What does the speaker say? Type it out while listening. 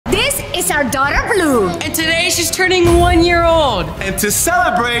our daughter Blue. And today she's turning 1 year old. And to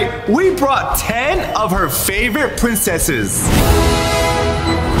celebrate, we brought 10 of her favorite princesses.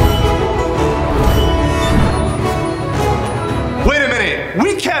 Wait a minute,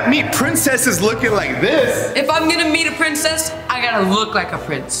 we can't meet princesses looking like this. If I'm gonna meet a princess, I gotta look like a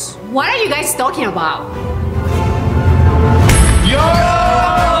prince. What are you guys talking about? Yo!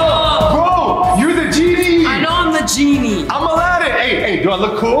 Bro, you're the genie. I know I'm the genie. I'm Aladdin. Hey, do I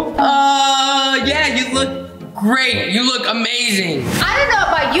look cool? Yeah, you look great. You look amazing. I don't know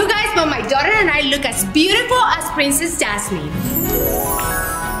about you guys, but my daughter and I look as beautiful as Princess Jasmine.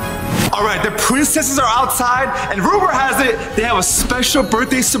 All right, the princesses are outside, and rumor has it they have a special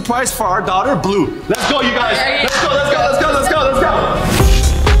birthday surprise for our daughter, Blue. Let's go, you guys. Let's go.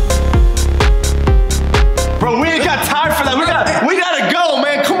 Bro, we ain't got time for that. We gotta go,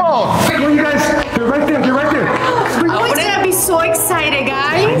 man. Come on. Come on, you guys. They're right there. Oh, it's gonna be so excited,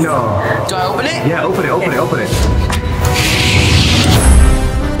 guys. No. Do I open it? Yeah, open it.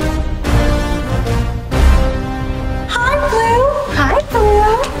 Hi, Blue.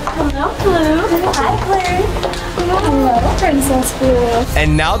 Hello, Blue. Hi, Blue. Hello, Princess Blue.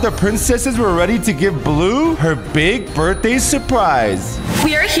 And now the princesses were ready to give Blue her big birthday surprise.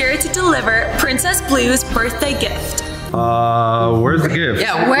 We are here to deliver Princess Blue's birthday gift. Where's the gift?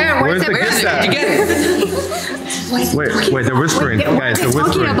 Yeah, where's the gift at? Did you get it? Wait, they're whispering. Guys, they're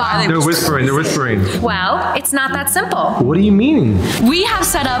whispering. They're whispering. Well, it's not that simple. What do you mean? We have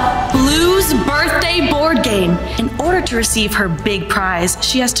set up Blue's birthday board game. In order to receive her big prize,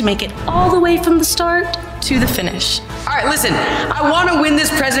 she has to make it all the way from the start to the finish. All right, listen. I want to win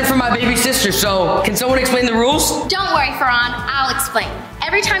this present for my baby sister, so can someone explain the rules? Don't worry, Farhan, I'll explain.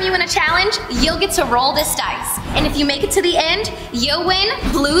 Every time you win a challenge, you'll get to roll this dice. And if you make it to the end, you'll win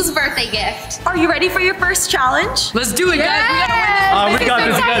Blue's birthday gift. Are you ready for your first challenge? Let's do it, guys. We gotta win We got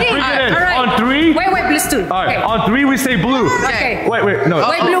this, guys. Bring it in. All right. On 3. Wait, let's do it. All right, on 3 we say Blue. Okay. Wait, no.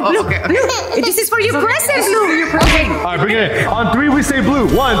 Wait, Blue. Okay. This is for your present, Blue. Okay. All right, bring it in. On 3 we say Blue.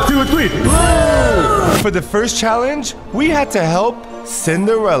 1, 2, 3. Blue! For the first challenge, we had to help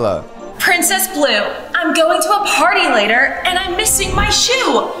Cinderella. Princess Blue, I'm going to a party later and I'm missing my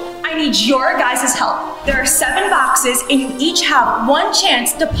shoe. I need your guys' help. There are 7 boxes and you each have 1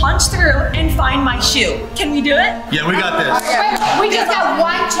 chance to punch through and find my shoe. Can we do it? Yeah, we got this. Wait, we just have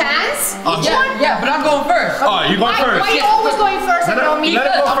 1 chance? Yeah, but I'm going first. All right, you going first. Why are you always going first and not me? Let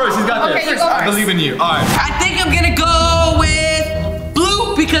him go first. He's got this. Okay, you go I first. believe in you. All right. I think I'm gonna go with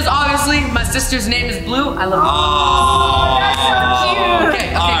Blue because obviously my sister's name is Blue. I love her. Oh, That's so cute.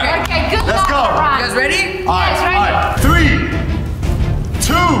 Okay, All right. great. Okay, good Let's luck, go. Ron. You guys ready? All right, Yes, ready. all right. 3,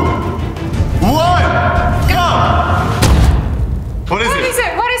 2, 1, go! What is What it? is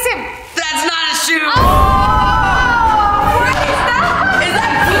it? What is it? That's not a shoe. Oh, what is that? Is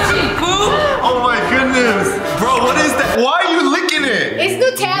that Gucci, Boo? Oh my goodness. Bro, what is that? Why are you licking it? It's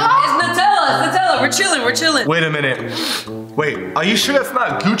Nutella? It's Nutella. We're chilling. Wait a minute. Wait, are you sure that's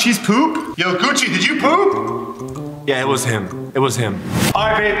not Gucci's poop? Yo, Gucci, did you poop? Yeah, it was him. All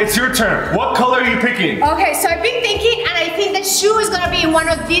right, babe, it's your turn. What color are you picking? Okay, so I've been thinking, and I think the shoe is gonna be in one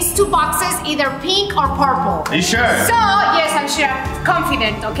of these 2 boxes, either pink or purple. Are you sure? So, yes, I'm sure. I'm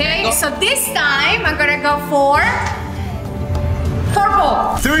confident, okay? So this time, I'm gonna go for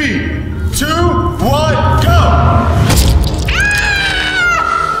purple. 3, 2, 1, go!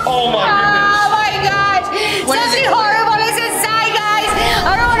 Oh my goodness. Oh my gosh! What is Something it? horrible is inside, guys!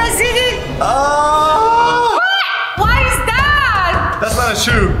 I don't wanna see it! Oh! What is that? That's not a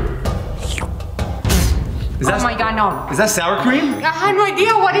shoe. Is that, Oh my god, no. is that sour cream? I have no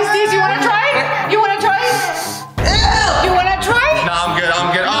idea. What is this? You wanna try it? You wanna try it? You wanna try it? No, I'm good.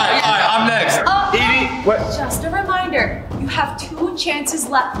 All right, I'm next. Edie, what? Just a reminder, you have 2 chances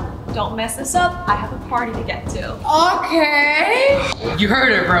left. Don't mess this up. I have a party to get to. Okay. You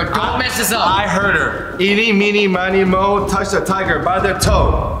heard her, bro. Don't mess this up. I heard her. Eeny, meeny, miny, mo, touch the tiger by the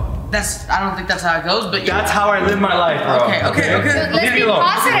toe. I don't think that's how it goes, but That's how I live my life, bro. Okay. Let's Leave me be alone.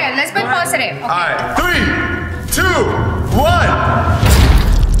 positive. Let's be positive. Okay. All right, 3, 2,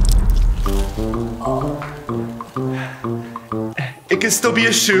 1. It could still be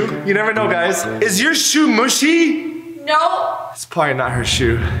a shoe. You never know, guys. Is your shoe mushy? No. It's probably not her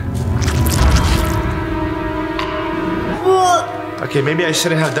shoe. Okay, maybe I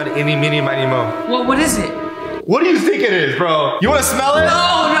shouldn't have done any, mini, miny, mo. Well, what is it? What do you think it is, bro? You want to smell it?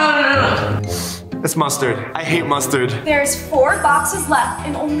 No. It's mustard. I hate mustard. There's 4 boxes left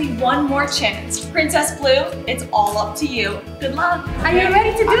and only 1 more chance. Princess Blue, it's all up to you. Good luck. Are you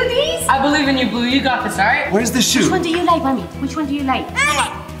ready to do this? I believe in you, Blue. You got this, all right? Where's the shoe? Which one do you like, mommy? Which one do you like?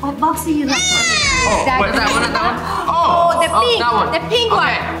 What box do you like? That wait. That one, that one. Oh, the pink. that one. The pink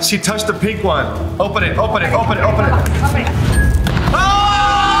Okay. one. She touched the pink one. Open it, open it, open it, open it. Open it.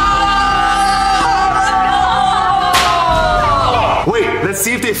 Oh! Wait, let's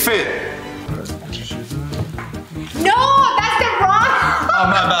see if they fit. No, that's the wrong. Oh,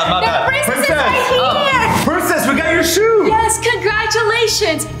 my bad, my bad. The princess is right here. Princess, we got your shoe. Yes,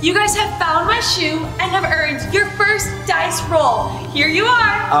 congratulations! You guys have found my shoe and have earned your first dice roll. Here you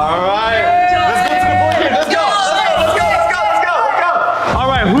are. All right. Let's go to the board game. Let's go. Let's go. All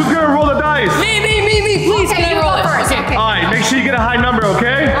right, who's gonna roll the dice? Me. Please, Okay, can I you roll go it? first. Okay. All right, make sure you get a high number,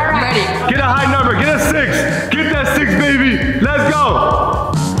 okay? All I'm right. ready. Get a high number. Get a 6. Get that 6, baby. Let's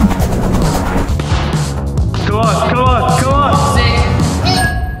go. Come on.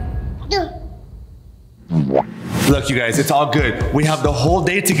 Look, you guys, it's all good. We have the whole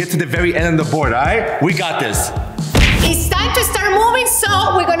day to get to the very end of the board, all right? We got this. It's time to start moving,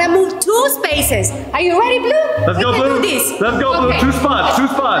 so we're gonna move 2 spaces. Are you ready, Blue? Let's go, We can Blue. do this. Let's go, Blue. 2 spots. 2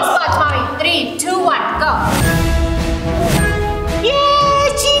 spots. 2 spots, mommy. 3, 2, 1, go.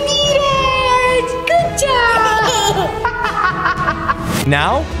 Yes, she did it! Good job!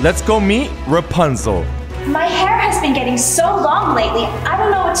 Now, let's go meet Rapunzel. My hair has been getting so long lately, I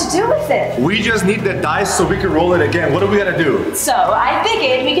don't know what to do with it. We just need the dice so we can roll it again. What do we gotta do? So I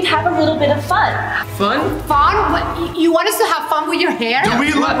figured we could have a little bit of fun. Fun? Fun? What, you want us to have fun with your hair? Do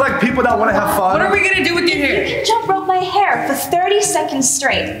we look like people that want to have fun? What are we gonna do with your You hair? can jump rope my hair for 30 seconds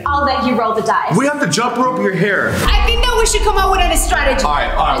straight. I'll let you roll the dice. We have to jump rope your hair. I think that we should come up with a strategy. All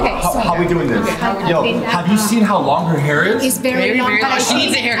right. Okay, so How are we doing this? I Yo, think that, have you seen how long her hair is? It's very long, very but long. I She think,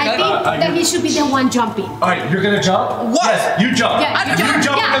 needs a haircut. I think that he should be the one jumping. All right, you're gonna jump? What? Yes, you jump. Yeah, You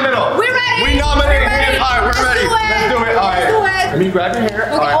jump yeah. in the middle. We're ready. We nominate We're ready. him. All right, we're Let's ready. do it. Let's do it. All right. Let's do it. Let me grab your hair.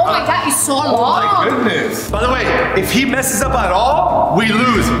 Okay. All right. Oh my God, it's so long. Oh my goodness. By the way, if he messes up at all, we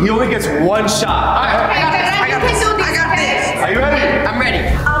lose. He only gets 1 shot. Okay, I got this. Are you ready? I'm ready.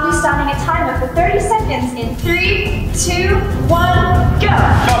 I'll be starting a timer for 30 seconds in 3, 2, 1, go. Go. Come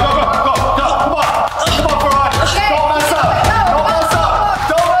on, Farhan. Okay. Don't mess up. Go. Don't mess up.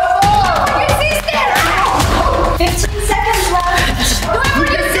 Don't mess up. Your sister. 15 seconds left. Go for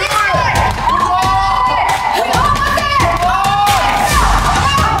your sister. We almost there.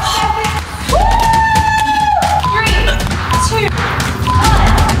 3, 2, 1,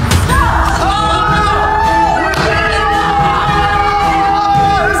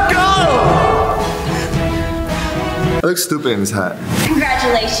 Let's go. I look stupid in this hat.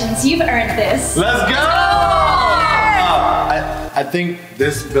 Congratulations, you've earned this. Let's go! I think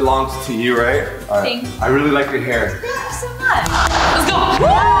this belongs to you, right? Thanks. I really like your hair. Thank you so much. Let's go. All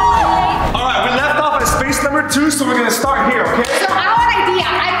right, we left off at space number 2, so we're gonna start here, okay? So our idea,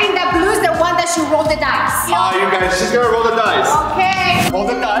 I think that Blue's the one that should roll the dice. You guys, she's gonna roll the dice. Okay. Roll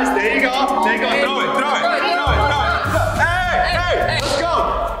the dice. There you go. There you go. Throw it. Hey!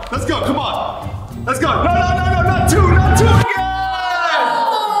 Let's go. Come on. Let's go. No, not 2 again.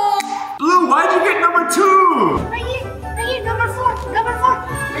 Blue, why'd you get number 2? Right here, number 4.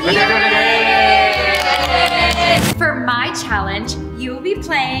 For my challenge, you will be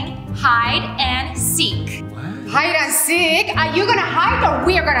playing hide and seek. Hide and seek. Are you gonna hide or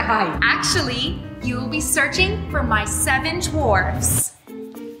we are gonna hide? Actually, you will be searching for my 7 dwarfs.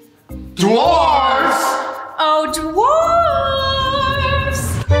 Dwarves. Oh, dwarfs!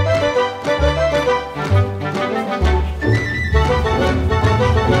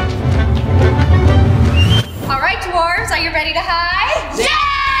 All right, dwarves, are you ready to hide?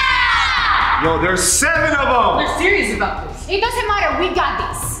 Yeah! Yo, there's 7 of them. They're serious about this. It doesn't matter, we got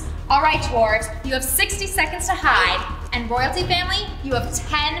this. All right, dwarves, you have 60 seconds to hide. And royalty family, you have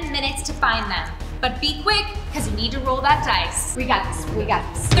 10 minutes to find them. But be quick, because you need to roll that dice. We got this.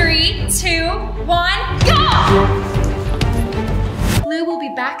 3, 2, 1, go! Blue will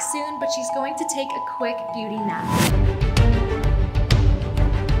be back soon, but she's going to take a quick beauty nap.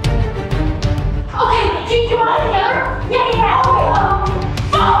 Okay, do you want to hear? Yeah.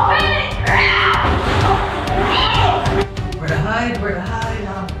 Where to hide?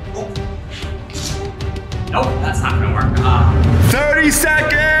 Nope, that's not gonna work. 30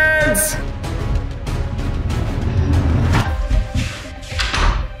 seconds.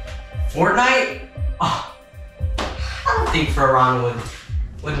 Fortnite? Oh, I think Ferran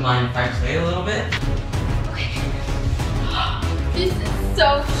wouldn't mind if I played a little bit. This is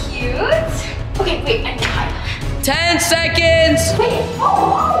so cute. Okay, wait, I need to hide. 10 seconds. Wait, we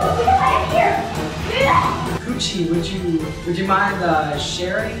can hide here. Gucci, would you mind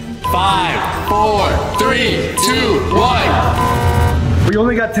sharing? 5, 4, 3, 2, 1. We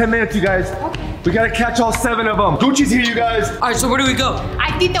only got 10 minutes, you guys. Okay. We gotta catch all 7 of them. Gucci's here, you guys. All right, so where do we go?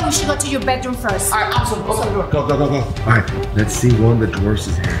 I think that we should go to your bedroom first. All right, awesome. Go. All right, let's see one of the dwarfs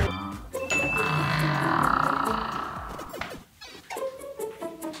is here.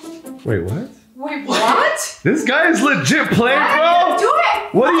 Wait, what? Wait, what? This guy is legit playing, bro. Do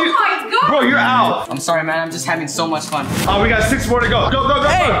it! What are you? Oh my god! Bro, you're out. I'm sorry, man. I'm just having so much fun. Oh, we got 6 more to go. Go.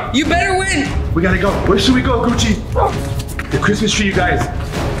 Hey, you better win. We gotta go. Where should we go, Gucci? The Christmas tree, you guys.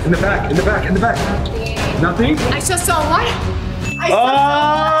 In the back. Nothing? I just saw what?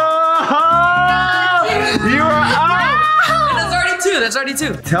 You are out. That's already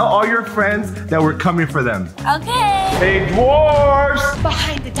two. Tell all your friends that we're coming for them. Okay. Hey, dwarves!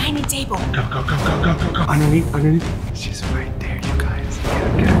 Behind the dining table. Go. Underneath. She's right there, you guys.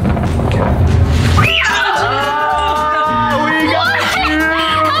 Get her. We got you!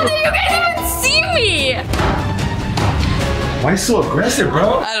 How did you guys even see me? Why so aggressive,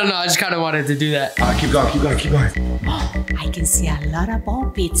 bro? I don't know. I just kind of wanted to do that. Keep going. I can see a lot of ball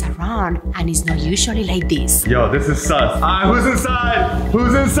pits around, and it's not usually like this. Yo, this is sus. Who's inside?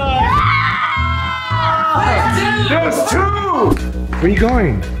 There's 2! Where you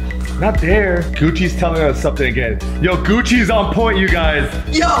going? Not there. Gucci's telling us something again. Yo, Gucci's on point, you guys.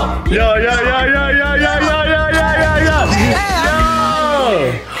 Yo! Yo!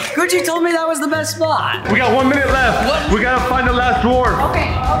 Gucci told me that was the best spot. We got 1 minute left. What? We gotta find the last dwarf. Okay.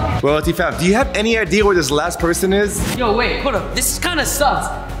 Royalty fam, do you have any idea where this last person is? Yo, wait, hold up. This is kind of sus.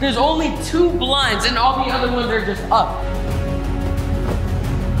 There's only 2 blinds and all the other ones are just up.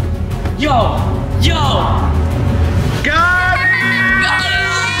 Yo! Got it!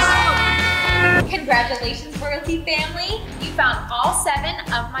 Congratulations, royalty family. You found all 7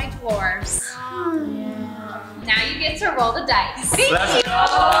 of my dwarves. Now you get to roll the dice. Let's go!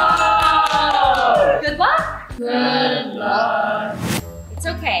 Good luck. Good luck. It's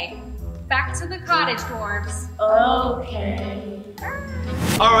okay. Back to the cottage dwarves. Okay.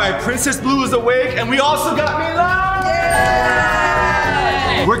 All right, Princess Blue is awake, and we also got Milan!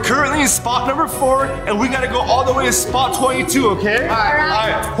 Yay! We're currently in spot number 4, and we gotta go all the way to spot 22, okay? All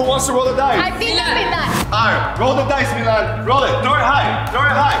right. Who wants to roll the dice? I think that's Milan. All right, roll the dice, Milan. Roll it. Throw it high. Go over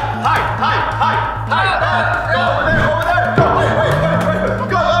there. Go. Wait.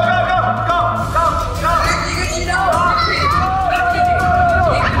 Go.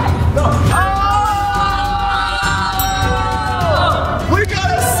 We got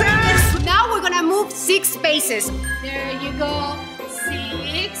a 6. Now we're gonna move 6 spaces. There you go.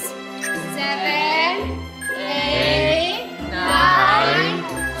 6, 7, 8, 9,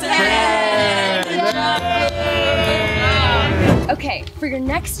 10. Okay, for your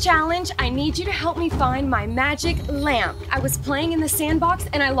next challenge, I need you to help me find my magic lamp. I was playing in the sandbox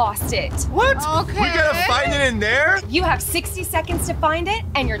and I lost it. What? Okay. We gotta find it in there? You have 60 seconds to find it,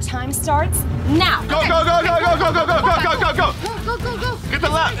 and your time starts now. Go. Go. Get the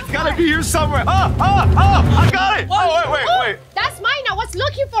lamp. It's gotta be here somewhere. I got it. Oh, wait. That's mine. I was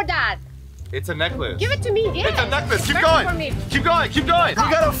looking for that. It's a necklace. Give it to me. Yeah. It's a necklace. Keep Perfect going. for me. Keep going. We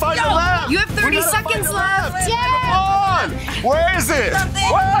gotta find the lamp. You have 30 We gotta seconds find the lamp. left. Yeah. Come on. Where is it? Oh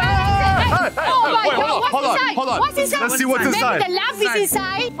my Wait, God. hold on. What's inside? Let's see what's inside. Maybe the lamp is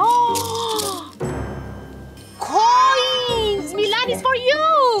inside. Oh. Coins. Milan is for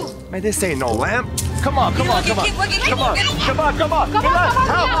you. Man, this ain't no lamp. Come on. Come on. Milan, help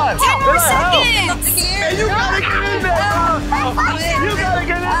us. 10 more seconds. Hey, you gotta get in there. You gotta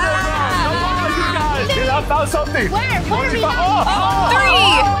get in there. Come on, you guys. I found something. Where, Milan? 3,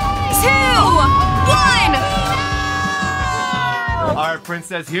 2, 1. All right,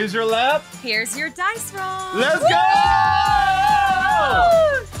 Princess, here's your lamp. Here's your dice roll. Let's go!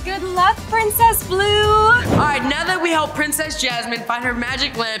 Good luck, Princess Blue. All right, now that we helped Princess Jasmine find her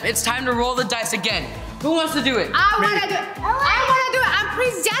magic lamp, it's time to roll the dice again. Who wants to do it? I wanna do it. I'm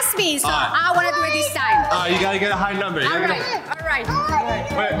Prince Jasmine, so I wanna do it this time. You gotta get a high number. All right.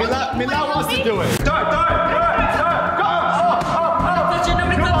 Wait, Milan wants to do it. Start. Go. Touch it,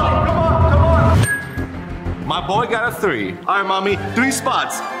 nobody touch Come on. My boy got a 3. All right, mommy. 3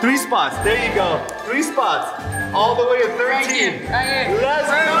 spots. There you go. 3 spots. All the way to 13. Let's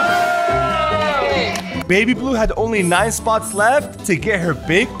go! Baby Blue had only 9 spots left to get her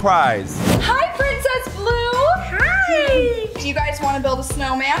big prize. Hi, Princess Blue. Hi. Do you guys want to build a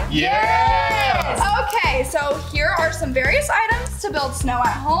snowman? Yes! Okay, so here are some various items to build snow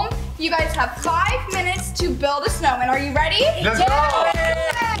at home. You guys have 5 minutes to build a snowman. Are you ready? Let's go!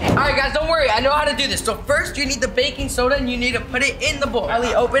 All right, guys, don't worry. I know how to do this. So first, you need the baking soda, and you need to put it in the bowl.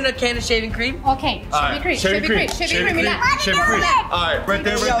 Ellie, open a can of shaving cream. Okay, shaving cream. Shaving cream. All right, right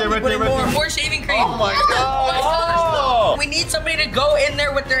there. More shaving cream. Oh my God! we need somebody to go in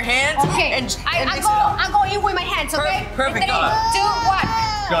there with their hands. Okay. And I go in with my hands, okay? Perfect. 3, 2, 1.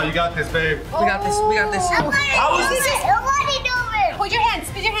 Go, you got this, babe. We got this. We got this.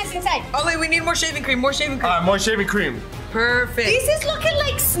 Put your hands inside. Ollie, we need more shaving cream. More shaving cream. All right, more shaving cream. Perfect. This is looking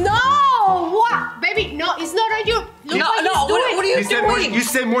like snow. What? Baby, no, it's not on you. Look What are you doing? You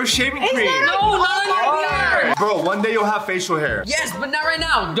said more shaving cream. No, not on your hair. Bro, one day you'll have facial hair. Yes, but not right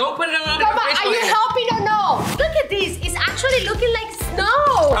now. Don't put it on Mama, your facial are you hair. helping or no? Look at this. It's actually looking like snow.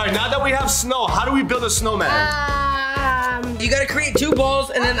 All right, now that we have snow, how do we build a snowman? You gotta create 2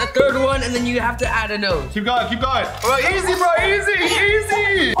 balls and then a 3rd one, and then you have to add a nose. Keep going, keep going. All right, easy, bro,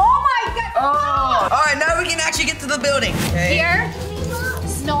 easy. Oh my God. Oh. All right, now we can actually get to the building. Okay. Here,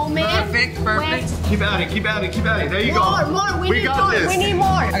 snowman. Perfect. Wet. Keep adding. There you go. More. We got this. We need more.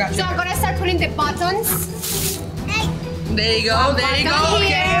 I got you. So I'm gonna start putting the buttons. There you go. Okay.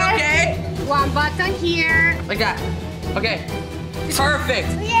 1 button here. Like that. Okay. Perfect.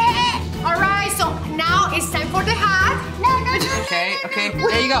 Yeah. All right. So now it's time for the hat. Okay.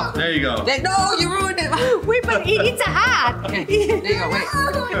 There you go. There you go. No, you ruined it. Wait, but it's a hat. Okay. There you go. Wait.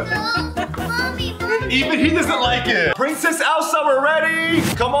 Even he doesn't like it. Princess Elsa, we're ready.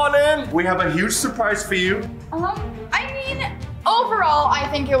 Come on in. We have a huge surprise for you. I mean, overall, I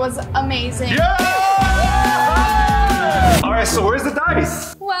think it was amazing. Yeah! All right, so where's the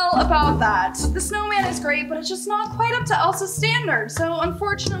dice? Well, about that. The snowman is great, but it's just not quite up to Elsa's standard. So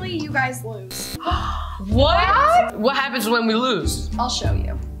unfortunately, you guys lose. What? What happens when we lose? I'll show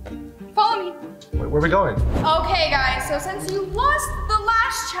you. Follow me. Wait, where are we going? Okay, guys, so since you lost the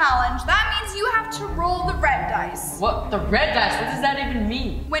last challenge, that means you have to roll the red dice. What? The red dice? What does that even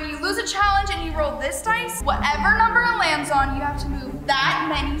mean? When you lose a challenge and you roll this dice, whatever number it lands on, you have to move that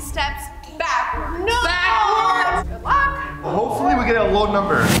many steps backwards. No! Backwards! Good luck! Hopefully we get a low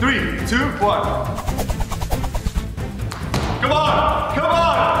number. 3, 2, 1. Come on! Come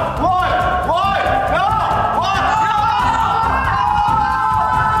on! 1! 1! No!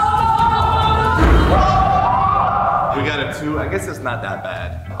 1! We got a 2. I guess it's not that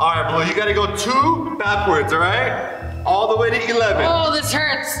bad. All right, Blue, you gotta go 2 backwards, all right? All the way to 11. Oh, this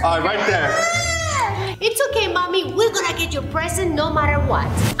hurts. All right, right there. It's okay, Mommy. We're gonna get your present no matter what.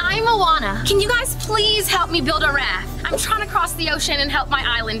 I'm Moana. Can you guys please help me build a raft? I'm trying to cross the ocean and help my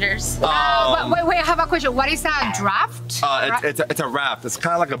islanders. Wait, I have a question. What is that, draft? It's a raft. It's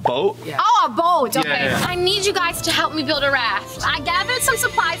kind of like a boat. Yeah. Oh, a boat. Okay. Yeah. I need you guys to help me build a raft. I gathered some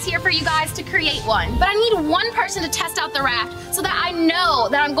supplies here for you guys to create one, but I need one person to test out the raft so that I know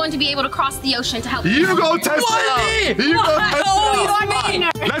that I'm going to be able to cross the ocean to help You go test it out. You go test it out.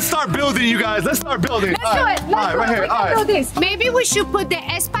 me? Let's start building, you guys. Let's start building. Let's do it. All right, right here. All right. This. Maybe we should put the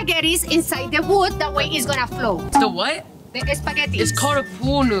spaghettis inside the wood. That way it's gonna float. The what? The spaghettis. It's called a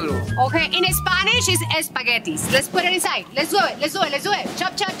pool noodle. Okay, in Spanish it's spaghettis. Let's put it inside. Let's do it. Let's do it. Let's do it.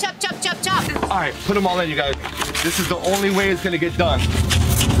 Chop, chop, chop, chop, chop, chop. All right, put them all in, you guys. This is the only way it's gonna get done.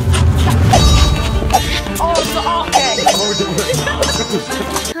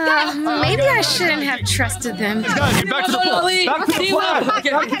 Maybe I shouldn't have trusted them. Guys, get back to the plan. Back to the plan. Back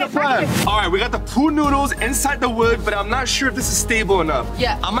to the plan. All right, we got the pool noodles inside the wood, but I'm not sure if this is stable enough.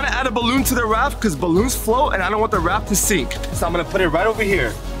 Yeah. I'm gonna add a balloon to the raft because balloons float and I don't want the raft to sink. So I'm gonna put it right over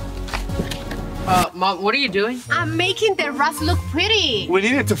here. Mom, what are you doing? I'm making the raft look pretty. We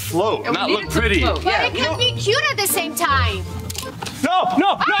need it to float, And we not need look it to pretty. float. But Yeah, it can be cute at the same time. No,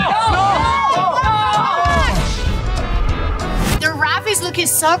 no, no, no. The raft is looking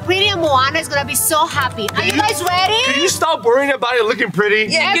so pretty and Moana is gonna be so happy. Are you guys ready? Can you stop worrying about it looking pretty?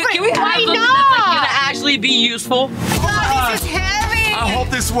 Yeah, can we have Why something not? that's like, gonna actually be useful? Oh, this is heavy. I hope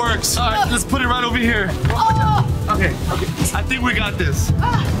this works. All right, let's put it right over here. Oh. Okay, I think we got this.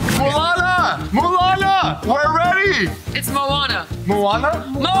 Moana! Moana! We're ready! It's Moana. Moana?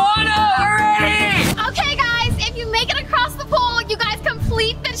 Moana, we're ready! Okay, guys, if you make it across the pool, you guys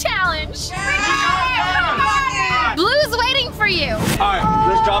complete the challenge. Blue's waiting for you. All right,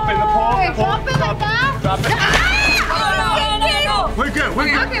 let's drop it in the pool. Okay, drop it like that. Drop it. Oh, We're good, we're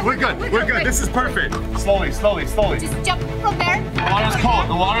good, we're good, we're good. This is perfect. Slowly, slowly, slowly. Just jump from there. The water's cold,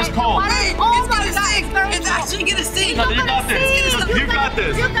 the water's cold. Oh my God. It's actually gonna sink. No, you got this. You got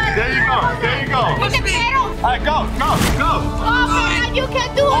this. There you go, there you go. Look at the arrow. All right, go, go, go. Oh man, you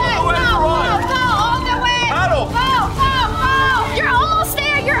can do All it. the way, Veron. Go, all the way. Paddle. Go. You're almost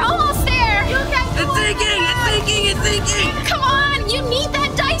there. You're almost there. You can do It's sinking, it's sinking, it's sinking. Come on, you need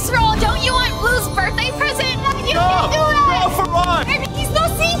that dice roll. Don't you want Blue's birthday present? You Go, can do it. go for Ron. Baby, he's not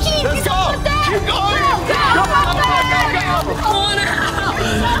sinking. Let's He's go. almost there. Keep going. Go, Come on, go. Moana,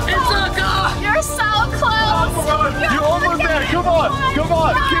 it's so cold. You're so close. You're almost there. Come on, come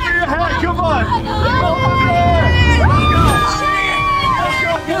on. Give me your hand. Come on. You're almost there. Let's go.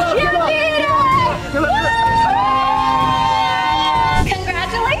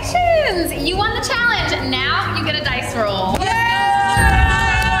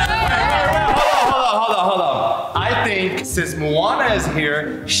 since Moana is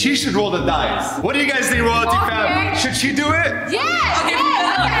here, she should roll the dice. What do you guys think, Royalty fam? Should she do it? Yes!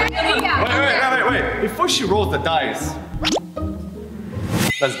 Wait. Before she rolls the dice,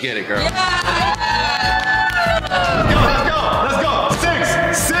 let's get it, girl. Yeah! Let's go. 6.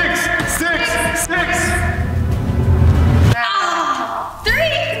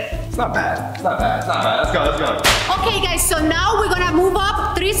 It's not bad. Let's go. Okay, guys, so now we're gonna move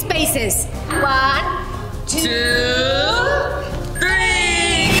up 3 spaces. 1, 2,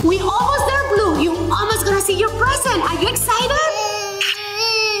 3. We almost there, Blue. You almost gonna see your present. Are you excited?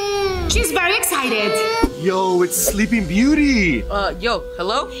 She's very excited. Yo, it's Sleeping Beauty. Yo,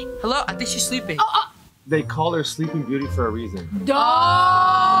 hello? Hello? I think she's sleeping. They call her Sleeping Beauty for a reason.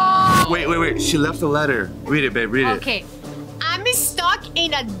 Duh. Wait. She left a letter. Read it, babe. Read it. Okay. I'm stuck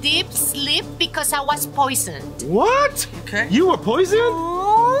in a deep sleep because I was poisoned. What? Okay. You were poisoned?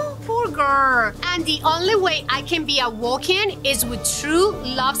 Oh, poor girl. And the only way I can be awoken is with true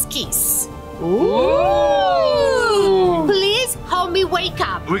love's kiss. Ooh. Please help me wake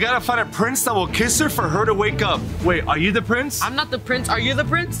up. We gotta find a prince that will kiss her for her to wake up. Wait, are you the prince? I'm not the prince. Are you the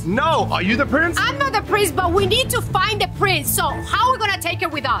prince? No, are you the prince? I'm not the prince, but we need to find the prince. So how are we gonna take her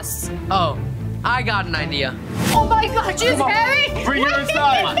with us? Oh, I got an idea. Oh my God, she's heavy. Bring her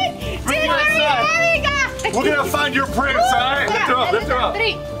inside. Bring her inside. We're gonna find your prince, all right? Lift her up.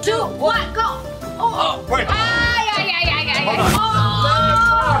 3, 2, 1, go. Oh, wait.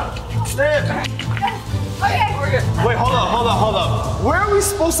 Wait, hold up. Where are we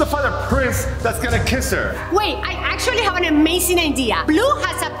supposed to find a prince that's gonna kiss her? Wait, I actually have an amazing idea. Blue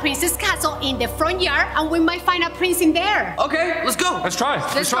has a princess castle in the front yard, and we might find a prince in there. Okay, let's go. Let's try.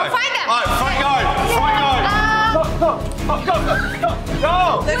 Let's go find them. All right, front yard.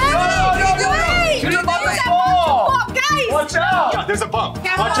 Go. Guys. Watch out. There's a bump.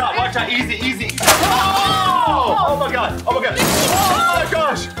 Watch out. Easy. Oh my God. Oh my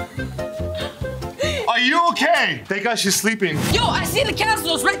gosh. Are you okay? Thank God she's sleeping. Yo, I see the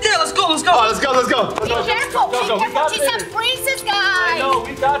castle. It's right there. Let's go. Oh, let's go. Be careful. She's a princess, guys. No,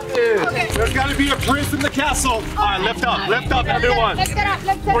 we got this. Okay. There's got to be a prince in the castle. All right, lift up, everyone. Let's get up.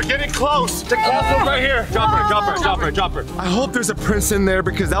 We're getting close. The castle's right here. Drop her. I hope there's a prince in there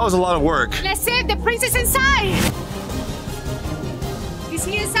because that was a lot of work. Let's see if the prince is inside. Is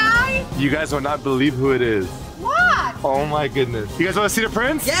he inside? You guys will not believe who it is. What? Oh my goodness. You guys want to see the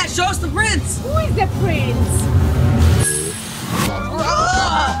prince? Yeah, show us the prince. Who is the prince?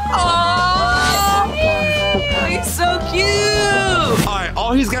 Oh, he's so cute. All right,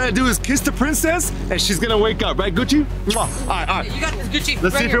 all he's gonna do is kiss the princess, and she's gonna wake up, right, Gucci? All right. You got this, Gucci.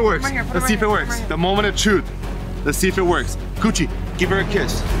 Let's see if it works. Let's see if it works. The moment of truth. Let's see if it works. Gucci, give her a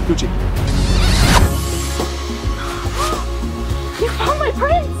kiss. Gucci. You found my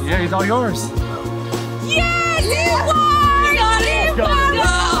prince. Yeah, he's all yours. Yes, he won! We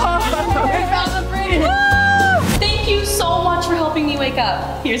found the prince. Thank you so much for helping me wake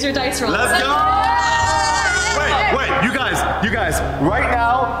up. Here's your dice roll. Let's go! Wait, you guys, right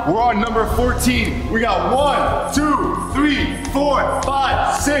now, we're on number 14. We got 1, 2, 3, 4,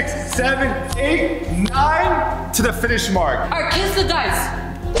 5, 6, 7, 8, 9 to the finish mark. All right, kiss the dice.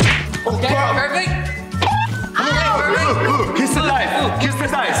 Okay, perfect. Ooh, kiss the dice. Kiss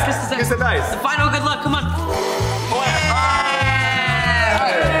the dice. The final good luck, come on. Yeah.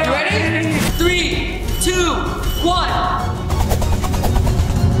 You ready? 3, 2, 1.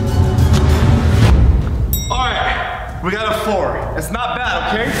 All right, we got a 4. It's not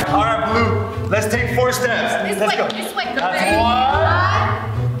bad, okay? All right, Blue, let's take 4 steps. Let's go. This way. That's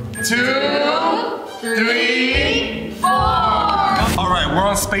 1, 2, 3, 4. All right, we're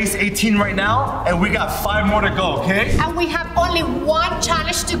on space 18 right now, and we got 5 more to go, okay? And we have only 1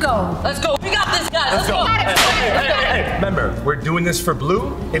 challenge to go. Let's go. We got this, guys. Let's go. Hey. Remember, we're doing this for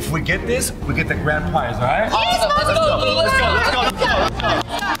Blue. If we get this, we get the grand prize, all right? Let's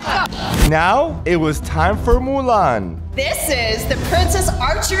go. Now, it was time for Mulan. This is the Princess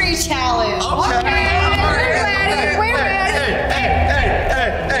Archery Challenge. Okay. We're ready.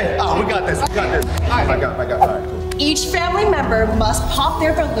 Hey. Oh, we got this. I got. All right, cool. Each family member must pop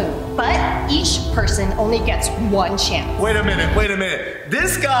their balloon, but each person only gets 1 chance. Wait a minute.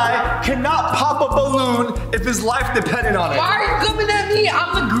 This guy cannot pop a balloon if his life depended on it. Why are you coming at me?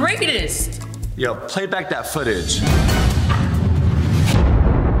 I'm the greatest. Yo, play back that footage.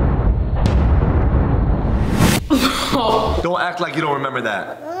 Don't act like you don't remember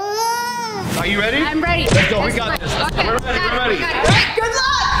that. Are you ready? I'm ready. Let's go. We got this. Okay. We're ready. All right, good luck.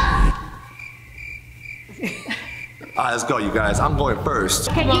 All right, let's go, you guys. I'm going first.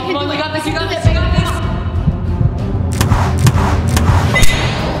 Okay, Come on, you you got this. Let's go.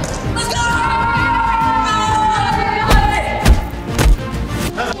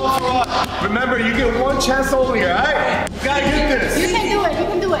 chance only, all right? You gotta get this. You can do it. You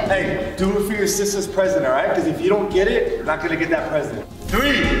can do it. Hey, do it for your sister's present, all right? Because if you don't get it, you're not gonna get that present.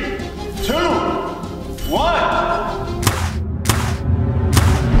 3, 2, 1.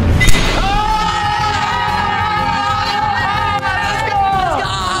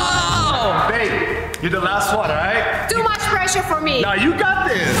 You're the last one, all right? Too much pressure for me. No, you got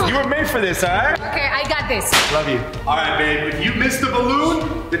this. You were made for this, all right? Okay, I got this. Love you. All right, babe. If you miss the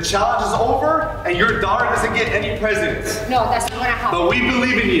balloon, the challenge is over, and your daughter doesn't get any presents. No, that's not gonna happen. But we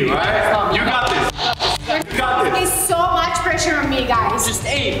believe in you, all right? You got this. You got this. There's so much pressure on me, guys. Just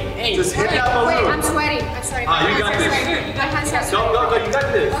aim. Just hit that balloon. Wait, I'm sweating. I'm sweating. Ah, you got this. My hands are sweating. Go. You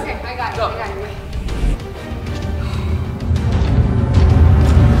got this. Okay, I got it. I got it.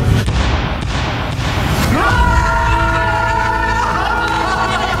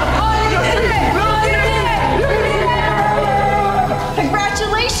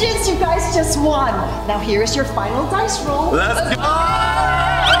 Congratulations, you guys just won. Now here is your final dice roll. Let's go. No,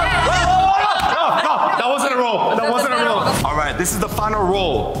 that wasn't a roll. That wasn't a roll. All right, this is the final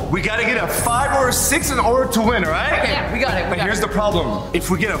roll. We gotta get a 5 or a 6 in order to win, all right? Okay, we got it. But here's the problem. If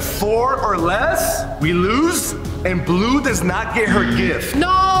we get a 4 or less, we lose, and Blue does not get her gift.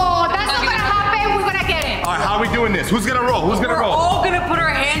 No, that's not gonna happen. We're gonna get it. All right, how are we doing this? Who's gonna roll? Who's gonna We're roll? all gonna put our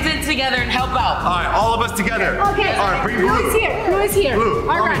hands in together and help out. All right, all of us together. Okay. All right, bring Blue. Blue is here. Blue is here. Blue,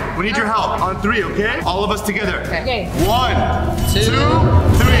 All mommy, right. we need your help on 3, okay? All of us together. Okay. 1, 2,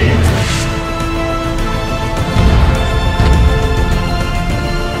 3.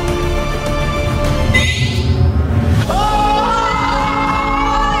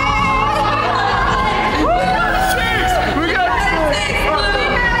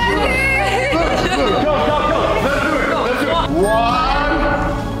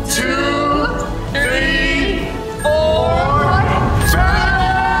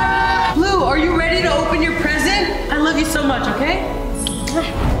 So much, okay?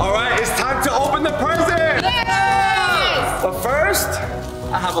 All right, it's time to open the present. Yes! But first,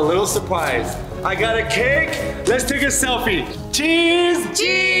 I have a little surprise. I got a cake. Let's take a selfie. Cheese!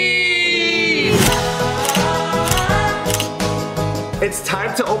 Cheese! It's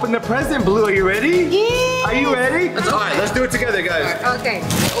time to open the present, Blue. Are you ready? Yeah. Are you ready? All right, let's do it together, guys. Okay.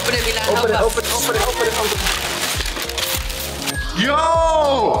 Open it, Mila. Open it.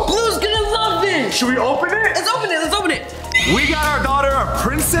 Yo! Blue's gonna love this. Should we open it? Let's open it. We got our daughter a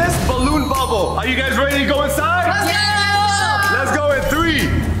princess balloon bubble. Are you guys ready to go inside? Let's go in 3,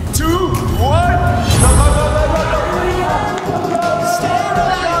 2, 1.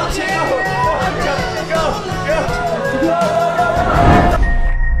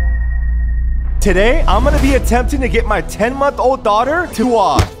 Today, I'm gonna be attempting to get my 10-month-old daughter to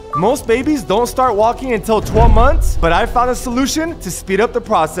walk. Most babies don't start walking until 12 months, but I found a solution to speed up the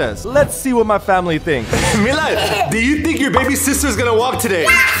process. Let's see what my family thinks. Mila, do you think your baby sister's gonna walk today?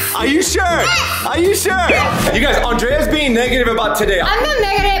 Are you sure? Are you sure? You guys, Andrea's being negative about today. I'm not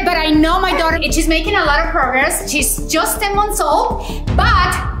negative, but I know my daughter, she's making a lot of progress. She's just 10 months old,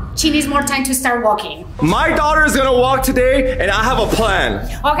 but she needs more time to start walking. My daughter is gonna walk today, and I have a plan.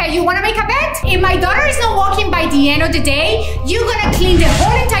 Okay, you wanna make a bet? If my daughter is not walking by the end of the day, you're gonna clean the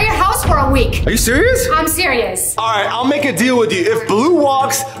whole entire house for a week. Are you serious? I'm serious. All right, I'll make a deal with you. If Blue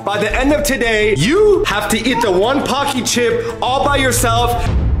walks by the end of today, you have to eat the 1 Pocky chip all by yourself.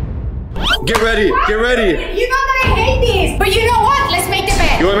 Get ready, get ready. You know that I hate this, but you know what? Let's make the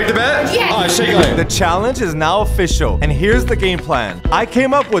bet. You want to make the bet? Yes. All right, shake it. The challenge is now official, and here's the game plan. I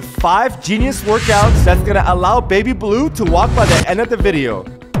came up with 5 genius workouts that's gonna allow baby Blue to walk by the end of the video.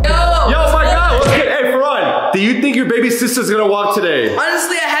 Yo, my God, what's good? Hey, Farhan, do you think your baby sister's gonna walk today?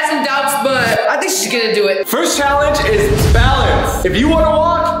 Honestly, I had some doubts, but I think she's gonna do it. First challenge is balance. If you want to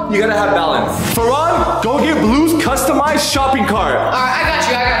walk, you gotta have balance. Farhan, go get Blue's customized shopping cart. All right, I got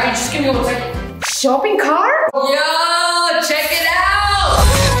you. Just give me 1 second. Shopping cart? Yo, check it out.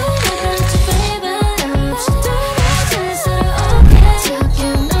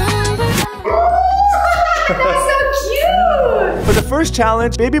 That's so cute! For the first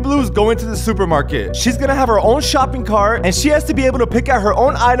challenge, baby Blue is going to the supermarket. She's gonna have her own shopping cart, and she has to be able to pick out her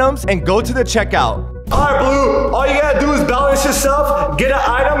own items and go to the checkout. All right, Blue, all you gotta do is balance yourself, get an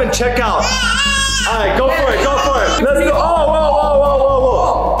item, and check out. All right, go for it, go for it. Let's go. Oh,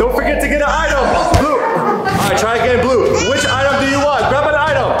 whoa. Don't forget to get an item. Blue. All right, try again, Blue. Which item do you want? Grab an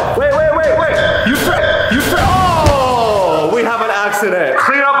item. Wait. You Oh, we have an accident.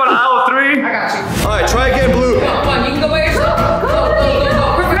 Clean up on aisle 3. I got you. All right, try again, Blue. Come on, you can go by yourself. Go.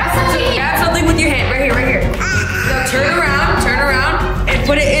 Grab something with your hand, right here. Now turn around, and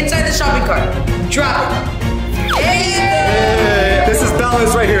put it inside the shopping cart. Drop it. Hey, this is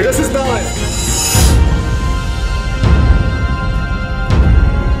balance right here. This is balance.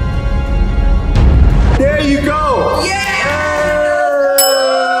 you go.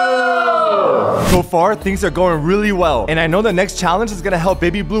 So far, things are going really well. And I know the next challenge is gonna help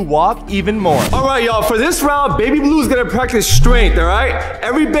Baby Blue walk even more. All right, y'all, for this round, Baby Blue is gonna practice strength, all right?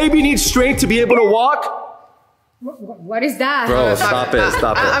 Every baby needs strength to be able to walk. What is that? Bro, stop it,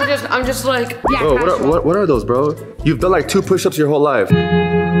 stop it. I'm just like. Bro, what are those, bro? You've done like 2 push-ups your whole life.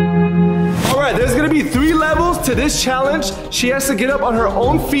 All right, there's gonna be 3 levels to this challenge. She has to get up on her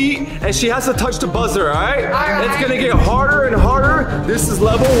own feet and she has to touch the buzzer, all right? It's gonna get harder and harder. This is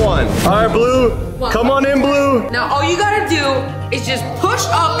level 1. All right, Blue, come on in, Blue. Now all you gotta do is just push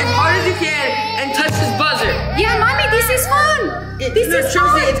up as hard as you can and touch this buzzer. Yeah, mommy, this is fun.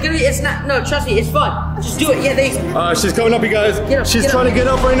 Trust me, trust me, it's fun. Just do it. Yeah, there you go. She's coming up, you guys. She's trying to get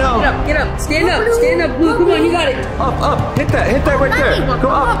up right now. Get up, stand up, Blue. Come on, you got it. Up, hit that right there. Go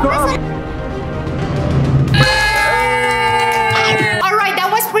up. All right, that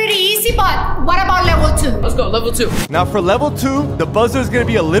was pretty easy, but what about level 2? Let's go, level 2. Now for level 2, the buzzer is gonna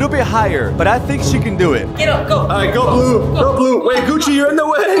be a little bit higher, but I think she can do it. Get up, go. All right, go Blue. Go Blue. Wait, Gucci, you're in the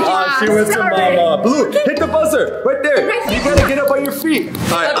way. She went to mama. Blue, hit the buzzer right there. You gotta get up on your feet.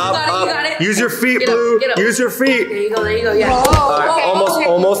 All right, up. Use your feet, Blue. Use your feet. There you go, yeah. All right,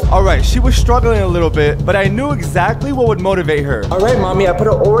 almost. All right, she was struggling a little bit, but I knew exactly what would motivate her. All right, mommy, I put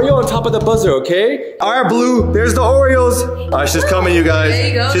an Oreo on top of the buzzer, okay? All right, Blue, there's the Oreos. All right, she's coming, you guys. There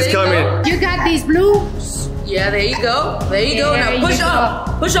you go. She's coming. You got these, Blue. Yeah, there you go. Now push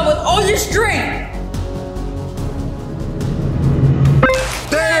up. Push up with all your strength.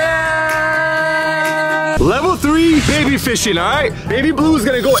 Level 3, baby fishing, all right? Baby Blue is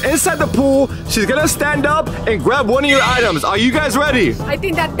gonna go inside the pool. She's gonna stand up and grab one of your items. Are you guys ready? I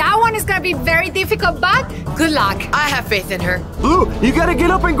think that one is gonna be very difficult, but good luck. I have faith in her. Blue, you gotta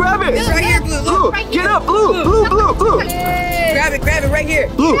get up and grab it. It's right here, Blue. Get up, Blue. Grab it right here.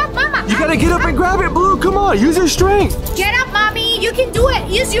 Blue, Get up, Mama. you gotta get up and grab it, Blue. Come on, use your strength. Get up, mommy. You can do it.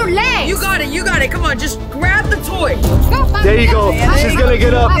 Use your legs. You got it. Come on, just grab the toy. Go, mommy. There you go. She's gonna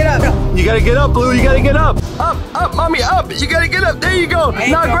get up. Get up. You gotta get up, Blue. You gotta get up. Up, mommy, up. You gotta get up. There you go.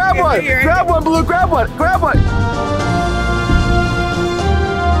 Now grab one. Grab one, Blue. Grab one.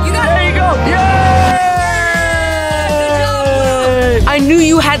 You got There you go. Yay! I knew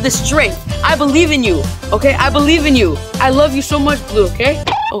you had the strength. I believe in you, okay? I believe in you. I love you so much, Blue, okay?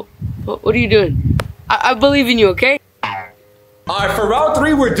 Oh, what are you doing? I believe in you, okay? All right, for round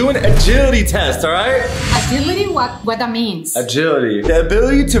 3, we're doing agility test, all right? Agility, what that means? Agility. The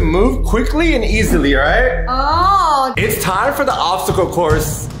ability to move quickly and easily, all right? Oh. It's time for the obstacle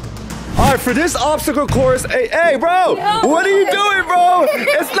course. All right, for this obstacle course, hey, bro, what are you doing, bro?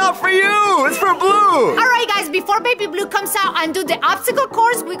 It's not for you, it's for Blue. All right, guys, before Baby Blue comes out and do the obstacle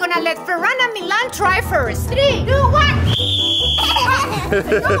course, we're gonna let Ferran and Milan try first. 3, 2, 1.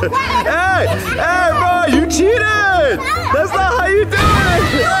 Hey, bro, you cheated. That's not how you do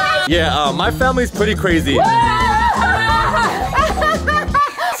it. Yeah, my family's pretty crazy.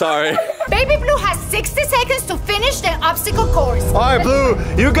 Sorry. Baby Blue has 60 seconds to finish the obstacle course. All right, Blue,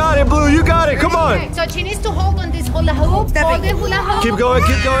 you got it, Blue, you got it. Come on. Okay, so she needs to hold on this hula hoop. Hold the hula hoop. Keep going.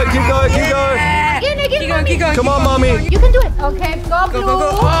 Keep going. Come on, mommy. You can do it. Okay, go, Blue.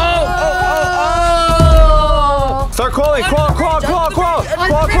 Go. Start crawling. Crawl. Go.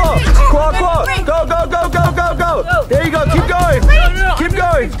 There you go. Keep going.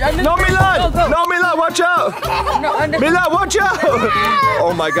 No, Milan, watch out. Milan, watch out.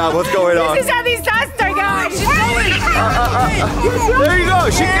 Oh my God, what's going on? This is a disaster, guys. There you go.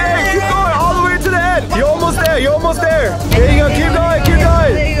 She can. Keep going all the way to the end. You're almost there. There you go. Keep going.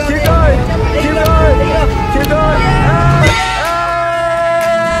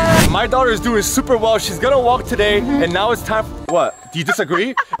 My daughter is doing super well. She's gonna walk today, and now it's time. What? Do you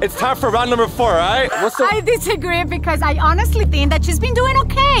disagree? It's time for round number 4, right? I disagree because I honestly think that she's been doing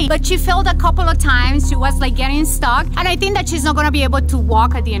okay. But she failed a couple of times. She was like getting stuck. And I think that she's not gonna be able to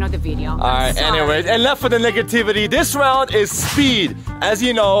walk at the end of the video. Alright, anyways, enough of the negativity. This round is speed. As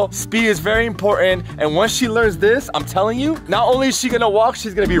you know, speed is very important. And once she learns this, I'm telling you, not only is she gonna walk,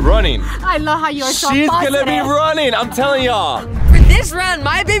 she's gonna be running. I love how you're so She's positive. gonna be running, I'm telling y'all. For this round,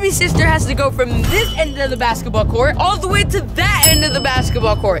 my baby sister has to go from this end of the basketball court all the way to that end of the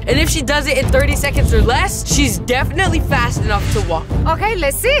basketball court. And if she does it in 30 seconds or less, she's definitely fast enough to walk. Okay,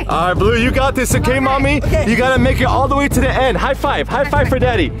 let's see. All right, Blue, you got this, okay, mommy? Okay. You gotta make it all the way to the end. High five for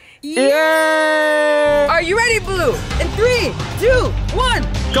daddy. Yay! Are you ready, Blue? In 3, 2, 1.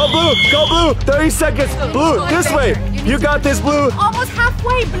 Go, Blue, 30 seconds. Blue, this way. You got this, Blue. Almost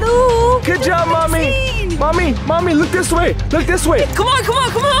halfway, Blue. Good job, mommy. Mommy, look this way. Look this way. Come on.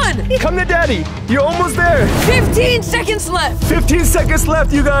 Come to daddy. You're almost there. 15 seconds left. 15 seconds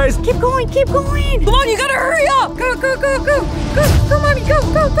left, you guys. Keep going. Come on, you gotta hurry up. Go. Come on, go.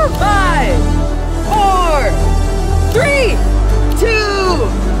 5, 4, 3, 2,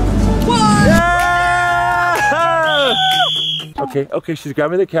 1. Yeah! Okay, she's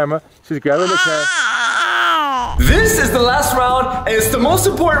grabbing the camera. This is the last round, and it's the most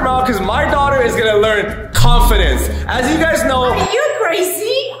important round because my daughter is gonna learn confidence. As you guys know, Are you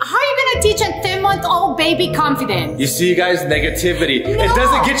crazy? How are you gonna teach a 10-month-old baby confidence? you see, you guys, negativity. No. It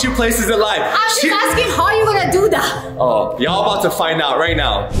doesn't get you places in life. I'm just asking how you gonna do that. Oh, y'all about to find out right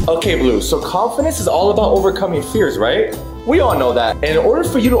now. Okay, Blue, so confidence is all about overcoming fears, right? We all know that. And in order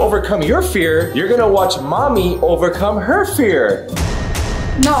for you to overcome your fear, you're gonna watch mommy overcome her fear.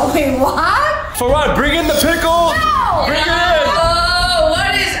 No, wait, what? Farad, bring in the pickle! No! Bring it in! Oh,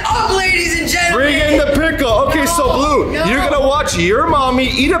 what is up, ladies and gentlemen? Bring in the pickle. Okay, so Blue, you're gonna watch your mommy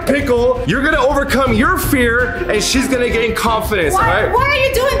eat a pickle. You're gonna overcome your fear, and she's gonna gain confidence, all right? Why are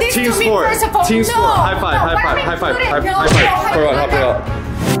you doing this Team to me, sport. first of all? Team No. sport. High five. No, High five. No, Farad, help her out.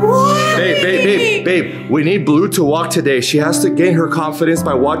 What? Babe, we need Blue to walk today. She has to gain her confidence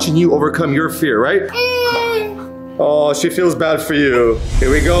by watching you overcome your fear, right? Oh, she feels bad for you.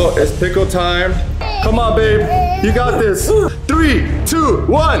 Here we go, it's pickle time. Come on, babe, you got this. 3, 2,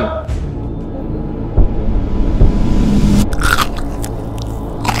 1.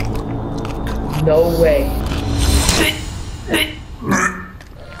 No way.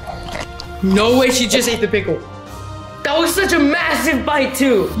 No way she just ate the pickle. That was such a massive bite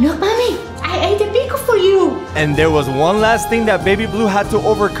too. No, mommy, I ate the pickle for you. And there was one last thing that baby Blue had to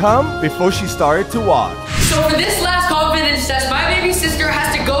overcome before she started to walk. So for this last confidence test, my baby sister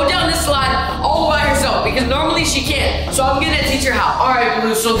has to go down this slide all by herself because normally she can't. So I'm gonna teach her how. All right,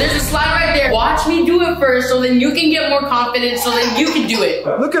 Blue, so there's a slide right there. Watch me do it first so then you can get more confidence so then you can do it.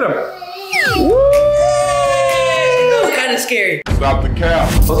 Look at him. That was kind of scary. Stop the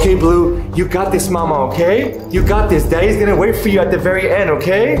cap. Okay, Blue, you got this, mama, okay? You got this. Daddy's gonna wait for you at the very end,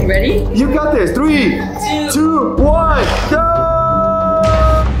 okay? Ready? You got this. 3, 2, 1, go!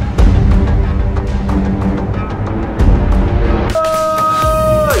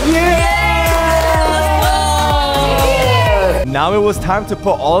 Now it was time to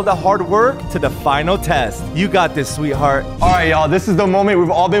put all of the hard work to the final test. You got this, sweetheart. All right, y'all, this is the moment we've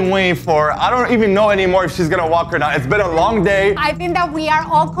all been waiting for. I don't even know anymore if she's gonna walk or not. It's been a long day. I think that we are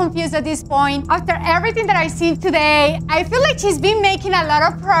all confused at this point. After everything that I've seen today, I feel like she's been making a lot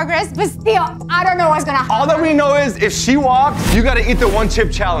of progress, but still, I don't know what's gonna happen. All that we know is if she walks, you gotta eat the 1 chip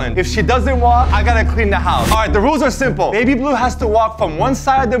challenge. If she doesn't walk, I gotta clean the house. All right, the rules are simple. Baby Blue has to walk from one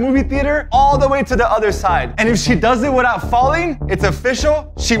side of the movie theater all the way to the other side. And if she does it without falling, it's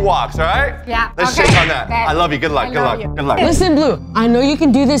official, she walks, all right? Yeah, Let's okay. check on that. Okay. I love you, good luck, I good love luck, you. good luck. Listen, Blue, I know you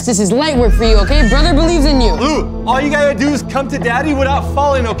can do this. This is light work for you, okay? Brother believes in you. Blue, all you gotta do is come to daddy without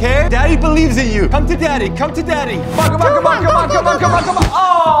falling, okay? Daddy believes in you. Come to daddy, come to daddy. Come on.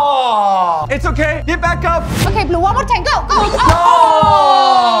 Oh! It's okay, get back up. Okay, Blue, one more time, go.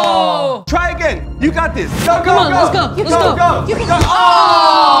 Oh! Try again, you got this. Go, Come on, let's go. You Let's can go. go. You can go.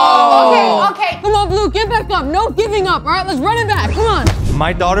 Oh! Okay. Come on, Blue, get back up. No giving up, all right? Let's run it back. Come on.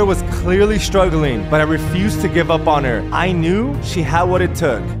 My daughter was clearly struggling, but I refused to give up on her. I knew she had what it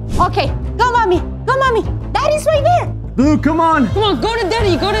took. Okay, go, mommy. Go, mommy. Daddy's right there. Blue, come on. Come on, go to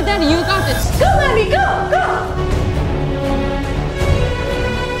daddy. Go to daddy. You got this. Go, mommy, go.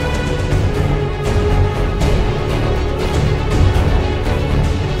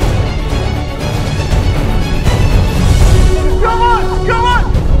 Come on.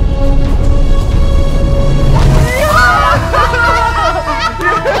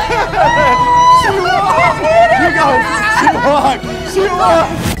 She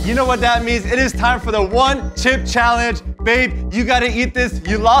walked. You know what that means? It is time for the 1 chip challenge. Babe, you gotta eat this.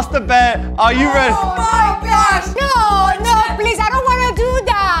 You lost the bet. Are you ready? Oh my gosh. No, please, I don't want to do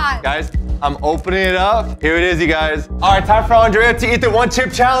that. Guys, I'm opening it up. Here it is, you guys. All right, time for Andrea to eat the 1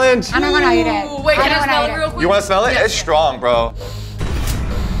 chip challenge. I'm not gonna eat it. Wait, can I don't smell wanna it eat real quick? You wanna smell it? Yes. It's strong, bro.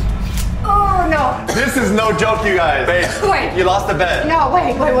 Oh, no. This is no joke, you guys. Babe, Wait. you lost the bet. No,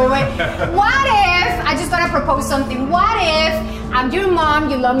 wait. What if, I just want to propose something. What if I'm your mom,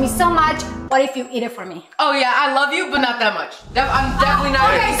 you love me so much, what if you eat it for me? Oh, yeah, I love you, but not that much. I'm definitely not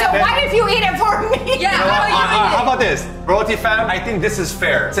Okay, eating so that much. what if you eat it for me? Yeah, You know what? how about you eat How it? about this? Royalty fam, I think this is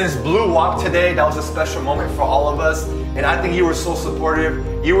fair. Since Blue walked today, that was a special moment for all of us. And I think you were so supportive.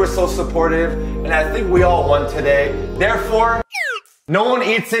 You were so supportive. And I think we all won today. Therefore, no one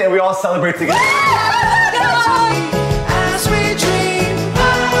eats it and we all celebrate together. As we dream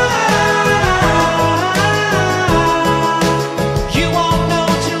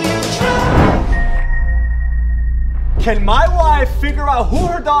Can my wife figure out who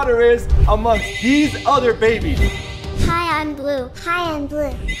her daughter is amongst these other babies? Hi, I'm Blue. Hi, I'm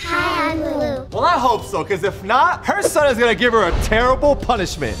Blue. Hi, I'm Blue. Well, I hope so, because if not, her son is gonna give her a terrible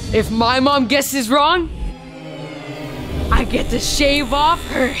punishment. If my mom guesses wrong, I get to shave off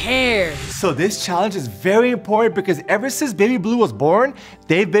her hair. So this challenge is very important because ever since baby Blue was born,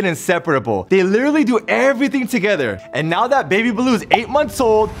 they've been inseparable. They literally do everything together. And now that baby Blue is 8 months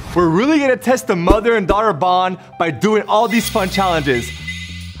old, we're really gonna test the mother and daughter bond by doing all these fun challenges.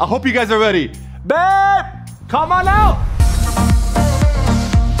 I hope you guys are ready. Babe, come on out.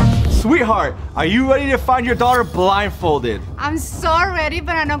 Sweetheart, are you ready to find your daughter blindfolded? I'm so ready,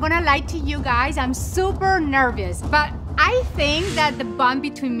 but I'm not gonna lie to you guys. I'm super nervous. But I think that the bond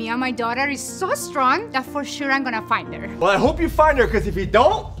between me and my daughter is so strong that for sure I'm gonna find her. Well, I hope you find her, because if you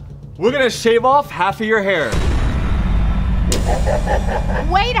don't, we're gonna shave off half of your hair.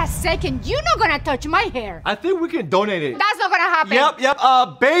 Wait a second, you're not gonna touch my hair. I think we can donate it. That's not gonna happen.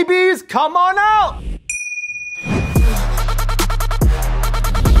 Yep. Babies, come on out.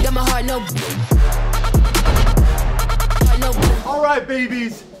 All right,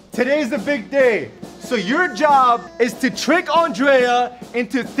 babies, today's the big day. So your job is to trick Andrea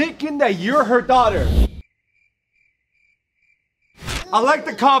into thinking that you're her daughter. I like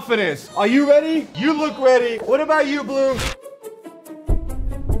the confidence. Are you ready? You look ready. What about you, Blue?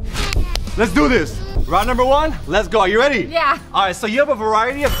 Let's do this. Round number 1, let's go. Are you ready? Yeah. All right, so you have a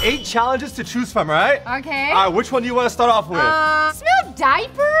variety of 8 challenges to choose from, right? Okay. All right, which one do you want to start off with? Smell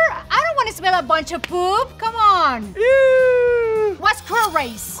diaper? I don't want to smell a bunch of poop. Come on. Ew. What's crawl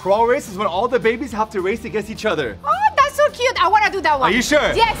race? Crawl race is when all the babies have to race against each other. Oh, that's so cute. I want to do that one. Are you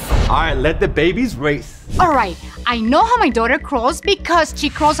sure? Yes. All right, let the babies race. All right, I know how my daughter crawls because she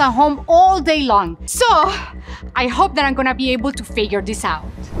crawls at home all day long. So, I hope that I'm gonna be able to figure this out.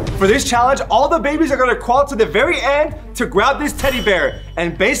 For this challenge, all the babies are gonna crawl to the very end to grab this teddy bear.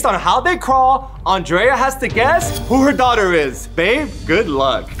 And based on how they crawl, Andrea has to guess who her daughter is. Babe, good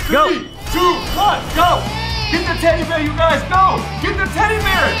luck. Go. 3, 2, 1, go. Get the teddy bear, you guys, go. Get the teddy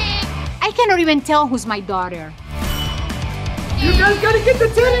bear. I cannot even tell who's my daughter. You guys gotta get the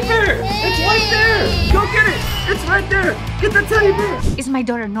teddy bear. It's right there. Go get it. It's right there. Get the teddy bear. Is my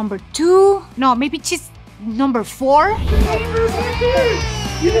daughter number 2? No, maybe she's number 4? The teddy bear's right there.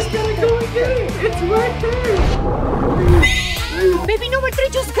 You just gotta go and get it. It's right there. Baby number 3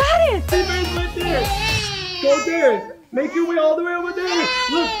 just got it. Teddy bear's right there. Go there. Make your way all the way over there.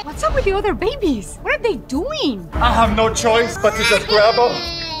 Look. What's up with the other babies? What are they doing? I have no choice but to just grab them.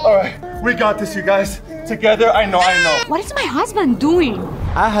 All right, we got this, you guys. Together, I know. What is my husband doing?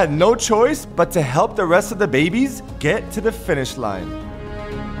 I had no choice but to help the rest of the babies get to the finish line.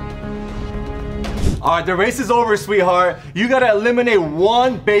 All right, the race is over, sweetheart. You gotta eliminate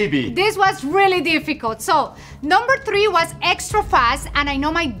 1 baby. This was really difficult. So, number 3 was extra fast, and I know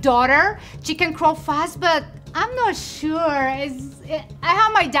my daughter, she can crawl fast, but I'm not sure. I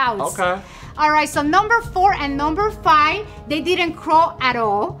have my doubts. Okay. All right, so number 4 and number 5, they didn't crawl at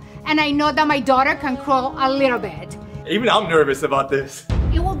all. And I know that my daughter can crawl a little bit. Even I'm nervous about this.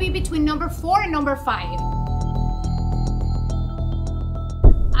 It will be between number 4 and number 5.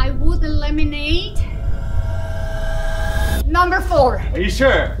 I would eliminate number 4. Are you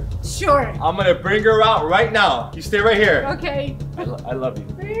sure? Sure. I'm gonna bring her out right now. You stay right here. Okay. I love you.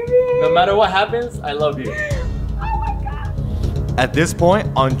 Baby. No matter what happens, I love you. Oh my God. At this point,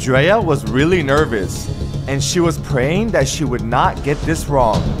 Andrea was really nervous, and she was praying that she would not get this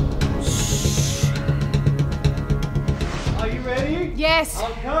wrong. Are you ready? Yes.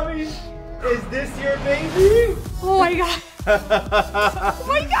 I'm coming. Is this your baby? Oh my God. Oh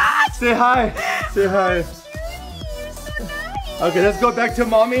my God. Say hi. Say hi. You're so nice. Okay, let's go back to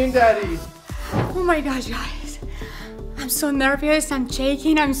mommy and daddy. Oh my gosh, guys. I'm so nervous, I'm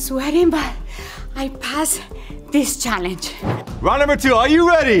shaking, I'm sweating, but I passed this challenge. Round number 2, are you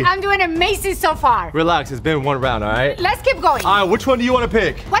ready? I'm doing amazing so far. Relax, it's been 1 round, all right? Let's keep going. All right, which one do you want to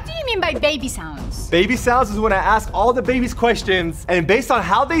pick? What do you mean by baby sounds? Baby sounds is when I ask all the babies questions, and based on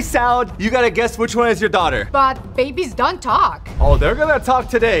how they sound, you gotta guess which one is your daughter. But babies don't talk. Oh, they're gonna talk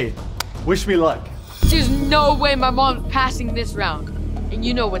today. Wish me luck. There's no way my mom's passing this round. And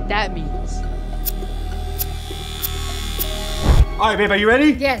you know what that means. All right, babe, are you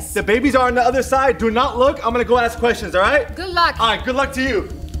ready? Yes. The babies are on the other side. Do not look. I'm gonna go ask questions, all right? Good luck. All right, good luck to you.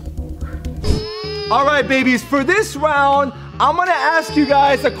 All right, babies, for this round, I'm gonna ask you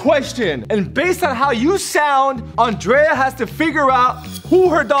guys a question. And based on how you sound, Andrea has to figure out who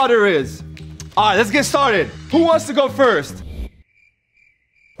her daughter is. All right, let's get started. Who wants to go first?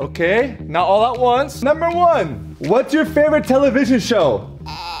 Okay, not all at once. Number 1, what's your favorite television show?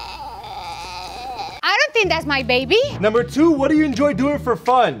 I don't think that's my baby. Number 2, what do you enjoy doing for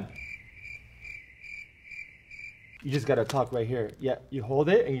fun? You just gotta talk right here. Yeah, you hold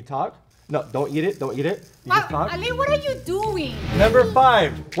it and you talk. No, don't eat it, don't eat it. You just talk. Ali, what are you doing? Number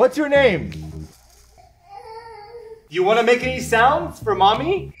 5, what's your name? You wanna make any sounds for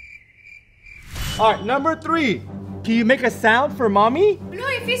mommy? All right, number 3, can you make a sound for mommy? Blue,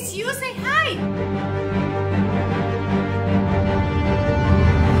 if it's you, say hi.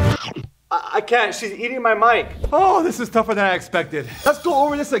 I can't, she's eating my mic. Oh, this is tougher than I expected. Let's go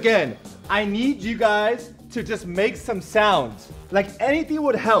over this again. I need you guys to just make some sounds. Like anything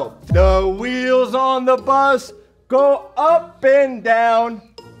would help. The wheels on the bus go up and down,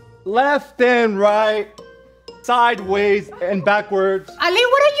 left and right, sideways and backwards. Ali,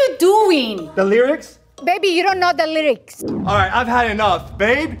 what are you doing? The lyrics? Baby, you don't know the lyrics. All right, I've had enough.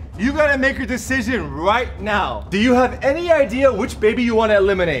 Babe, you gotta make your decision right now. Do you have any idea which baby you wanna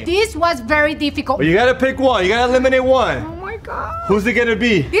eliminate? This was very difficult. Well, you gotta pick one, you gotta eliminate one. Oh my God. Who's it gonna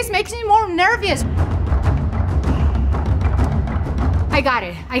be? This makes me more nervous. I got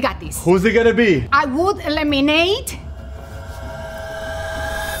it, I got this. Who's it gonna be? I would eliminate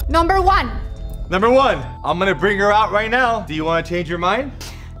number 1. Number 1, I'm gonna bring her out right now. Do you wanna change your mind?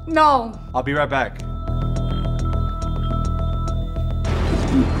 No. I'll be right back.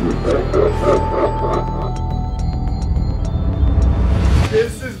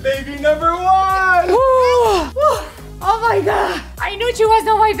 This is baby number 1! Oh my God. I knew she was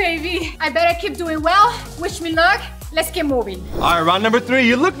not my baby. I better keep doing well. Wish me luck. Let's get moving. All right, round number 3.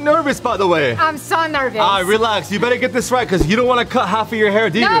 You look nervous, by the way. I'm so nervous. All right, relax. You better get this right because you don't want to cut half of your hair,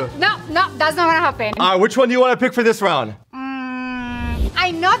 do you? No, that's not gonna happen. All right, which one do you want to pick for this round?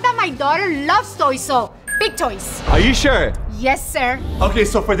 I know that my daughter loves toys, so big toys. Are you sure? Yes, sir. Okay,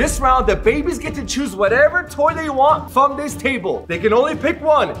 so for this round, the babies get to choose whatever toy they want from this table. They can only pick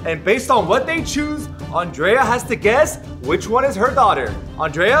one, and based on what they choose, Andrea has to guess which one is her daughter.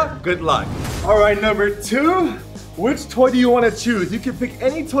 Andrea, good luck. All right, number 2. Which toy do you want to choose? You can pick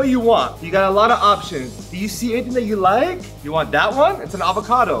any toy you want. You got a lot of options. Do you see anything that you like? You want that one? It's an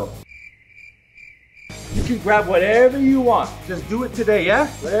avocado. You can grab whatever you want. Just do it today, yeah?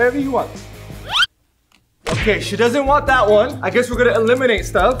 Whatever you want. Okay, she doesn't want that one. I guess we're gonna eliminate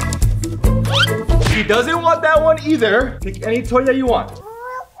stuff. She doesn't want that one either. Pick any toy that you want.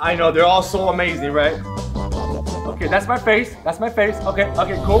 I know, they're all so amazing, right? Okay, that's my face. That's my face. Okay,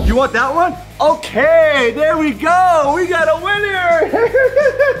 cool. You want that one? Okay, there we go. We got a winner.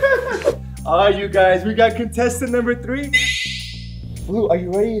 All right, you guys, we got contestant number 3. Blue, are you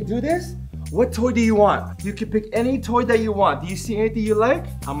ready to do this? What toy do you want? You can pick any toy that you want. Do you see anything you like?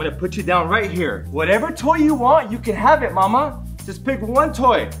 I'm gonna put you down right here. Whatever toy you want, you can have it, mama. Just pick one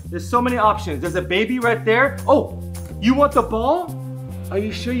toy. There's so many options. There's a baby right there. Oh, you want the ball? Are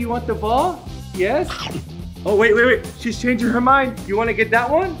you sure you want the ball? Yes? Oh, wait. She's changing her mind. You wanna get that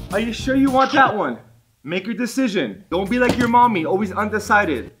one? Are you sure you want that one? Make your decision. Don't be like your mommy, always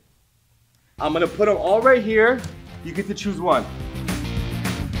undecided. I'm gonna put them all right here. You get to choose one.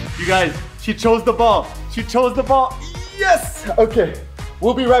 You guys, she chose the ball. She chose the ball. Yes! Okay,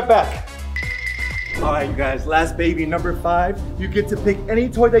 we'll be right back. All right, you guys, last baby, number 5. You get to pick any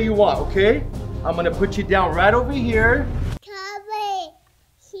toy that you want, okay? I'm gonna put you down right over here.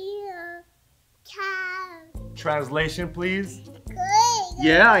 Translation, please.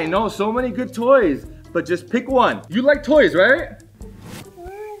 Yeah, I know, so many good toys, but just pick one. You like toys, right?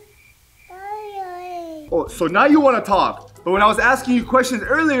 Oh, so now you want to talk. But when I was asking you questions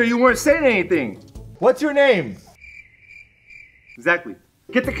earlier, you weren't saying anything. What's your name? Exactly.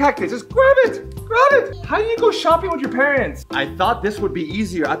 Get the cactus, just grab it, grab it. How do you go shopping with your parents? I thought this would be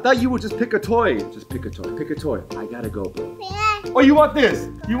easier. I thought you would just pick a toy. Just pick a toy, pick a toy. I gotta go, bro. Oh, you want this?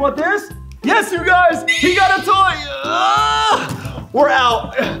 You want this? Yes, you guys, he got a toy. We're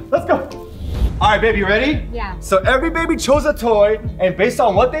out. Let's go. All right, baby, ready? Yeah. So every baby chose a toy, and based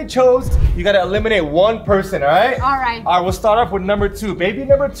on what they chose, you gotta eliminate one person, all right? All right. All right, we'll start off with number 2. Baby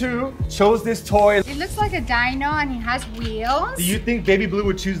number 2 chose this toy. It looks like a dino and it has wheels. Do you think baby Blue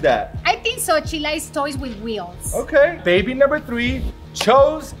would choose that? I think so. She likes toys with wheels. Okay. Baby number 3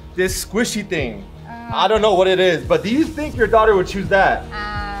 chose this squishy thing. I don't know what it is, but do you think your daughter would choose that?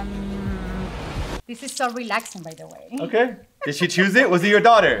 This is so relaxing, by the way. Okay. Did she choose it? Was it your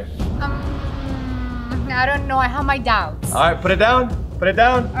daughter? I don't know. I have my doubts. All right, put it down. Put it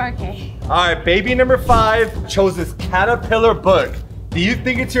down. Okay. All right, baby number 5 chose this caterpillar book. Do you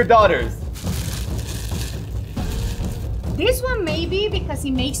think it's your daughter's? This one maybe because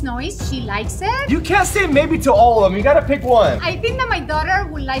it makes noise. She likes it. You can't say maybe to all of them. You gotta pick one. I think that my daughter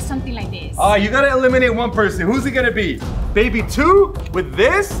would like something like this. All right, you gotta eliminate one person. Who's it gonna be? Baby 2 with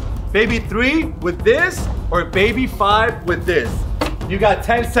this Baby 3 with this or baby 5 with this? You got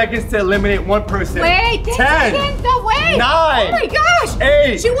 10 seconds to eliminate one person. Wait, 10 seconds? No, wait. 9. Oh my gosh.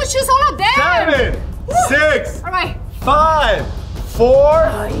 8. She will choose all of them. 7. 6. All right. 5.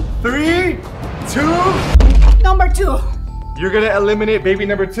 4. 3. 2. Number 2. You're gonna eliminate baby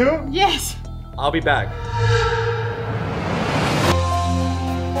number 2? Yes. I'll be back.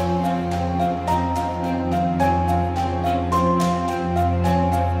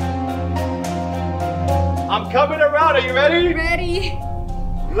 I'm coming around. Are you ready? Ready.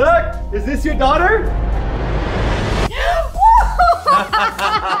 Look, is this your daughter?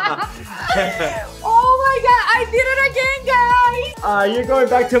 Oh my God, I did it again, guys. You're going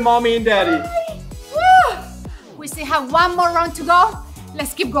back to mommy and daddy. We still have one more round to go.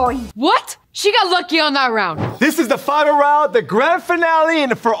 Let's keep going. What? She got lucky on that round. This is the final round, the grand finale,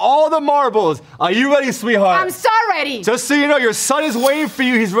 and for all the marbles. Are you ready, sweetheart? I'm so ready. Just so you know, your son is waiting for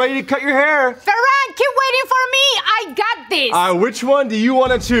you. He's ready to cut your hair. Ferran, keep waiting for me. I got this. Which one do you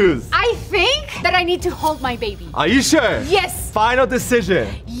want to choose? I think that I need to hold my baby. Are you sure? Yes. Final decision.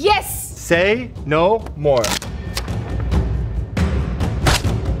 Yes. Say no more.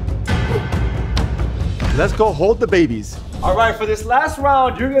 Let's go hold the babies. All right, for this last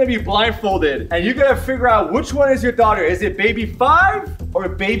round, you're gonna be blindfolded and you're gonna figure out which one is your daughter. Is it baby 5 or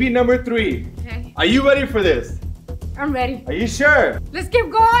baby number 3? Okay. Are you ready for this? I'm ready. Are you sure? Let's keep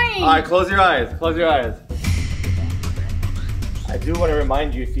going. All right, close your eyes, close your eyes. I do wanna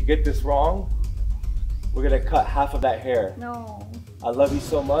remind you, if you get this wrong, we're gonna cut half of that hair. No. I love you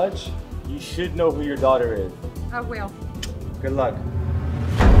so much. You should know who your daughter is. I will. Good luck.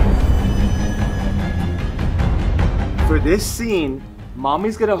 For this scene,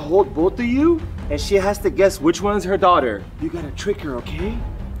 mommy's gonna hold both of you and she has to guess which one is her daughter. You gotta trick her, okay?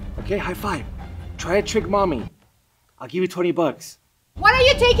 Okay, high five. Try to trick mommy. I'll give you 20 bucks. Why are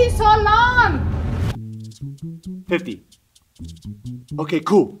you taking so long? 50. Okay,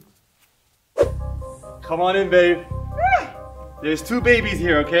 cool. Come on in, babe. There's 2 babies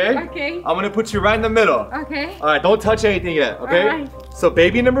here, okay? Okay. I'm gonna put you right in the middle. Okay. All right, don't touch anything yet, okay? All right. So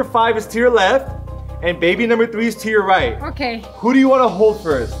baby number 5 is to your left and baby number 3 is to your right. Okay. Who do you want to hold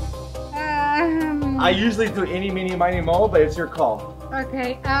first? I usually do any, mini, miny, mo, but it's your call.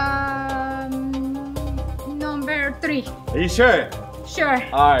 Okay. Number 3. Are you sure? Sure.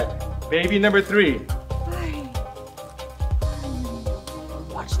 All right. Baby number 3.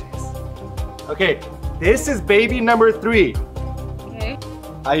 Watch this. Okay. This is baby number 3. Okay.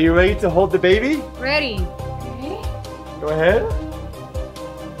 Are you ready to hold the baby? Ready. Okay. Go ahead. All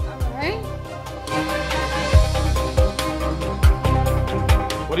right.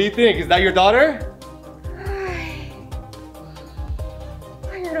 What do you think? Is that your daughter?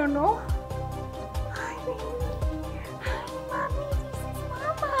 I don't know.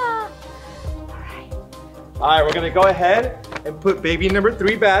 All right, we're gonna go ahead and put baby number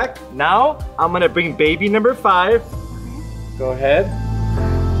 3 back. Now, I'm gonna bring baby number 5. Go ahead.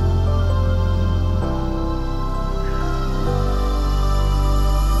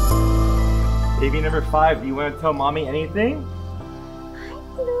 Baby number 5, do you wanna tell mommy anything?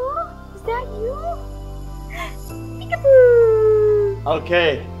 Is that you? Peekaboo!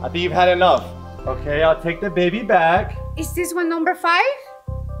 Okay, I think you've had enough. Okay, I'll take the baby back. Is this one number 5?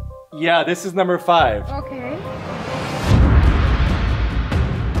 Yeah, this is number 5. Okay.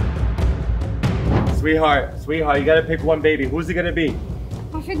 Sweetheart, you gotta pick one baby. Who's it gonna be?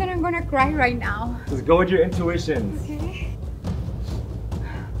 I feel that I'm gonna cry right now. Just go with your intuitions. Okay.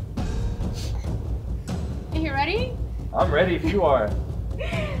 Are you ready? I'm ready if you are.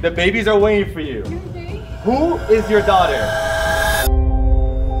 The babies are waiting for you. Okay. Who is your daughter?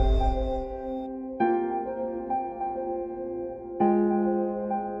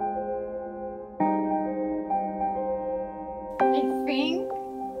 I think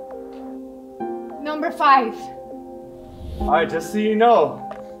number 5. All right, just so you know,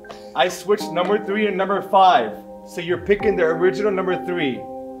 I switched number 3 and number 5. So you're picking the original number 3. Okay.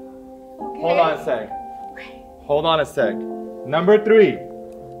 Hold on a sec. Hold on a sec. Number 3.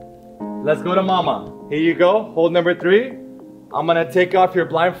 Let's go to mama. Here you go. Hold number 3. I'm gonna take off your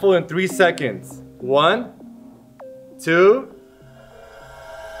blindfold in 3 seconds. 1, 2.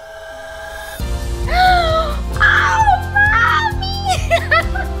 Oh, Mommy!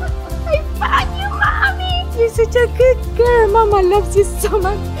 I found you, Mommy! You're such a good girl. Mama loves you so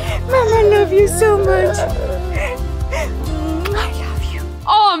much. Mama loves you so much. I love you.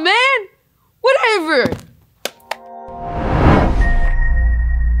 Oh man, whatever.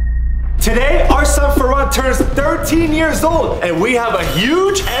 Today, our son Ferran turns 13 years old, and we have a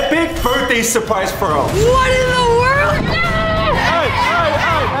huge, epic birthday surprise for him. What in the world? Hey!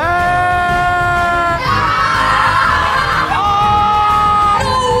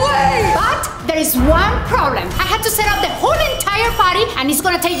 is one problem. I had to set up the whole entire party and it's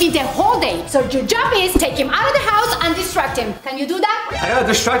gonna take me the whole day. So your job is take him out of the house and distract him. Can you do that? I gotta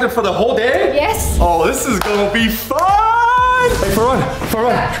distract him for the whole day? Yes. Oh, this is gonna be fun! Hey,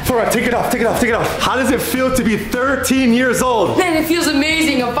 Farhan, take it off. How does it feel to be 13 years old? Man, it feels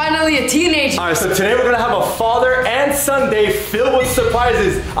amazing. I'm finally a teenager. All right, so today we're gonna have a father and son day filled with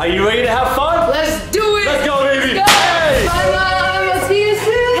surprises. Are you ready to have fun? Let's do it. Let's go, baby. Let's go. Hey. Bye, Mom. I'll see you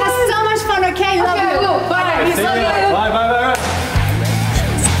soon. Have so much fun, okay? Love you. Bye. Bye.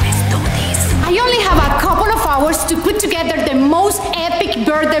 I only have a couple of hours to put together the most epic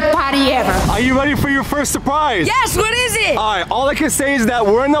birthday party ever. Are you ready for your first surprise? Yes, what is it? All right, all I can say is that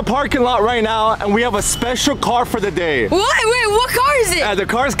we're in the parking lot right now and we have a special car for the day. What? Wait, what car is it? The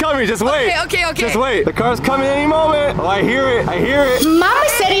car's coming, just wait. Okay. Just wait, the car's coming any moment. Oh, I hear it. Mom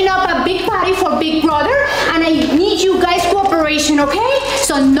is setting up a big party for Big Brother and I need you guys' cooperation, okay?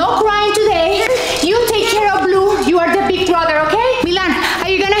 So no crying today. You take care of Blue. You are the Big Brother, okay? Milan, are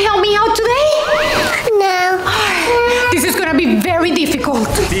you gonna help me out today? No. This is gonna be very difficult.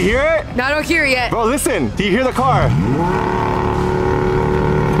 Do you hear it? No, I don't hear it yet. Bro, listen, do you hear the car?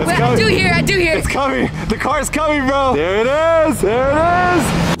 Wait, I do hear it. It's coming. The car's coming, bro. There it is.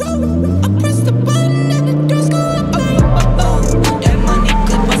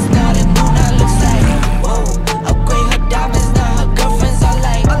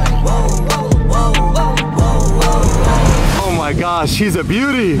 Oh my gosh, she's a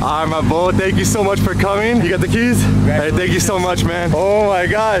beauty. All right, my boy, thank you so much for coming. You got the keys? Hey, thank you so much, man. Oh my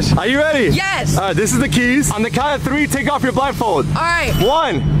gosh. Are you ready? Yes. All right, this is the keys. On the count of 3, take off your blindfold. All right.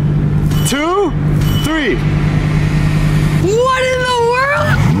 1, 2, 3. What in the world?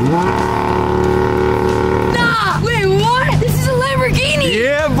 Nah, wait, what? This is a Lamborghini.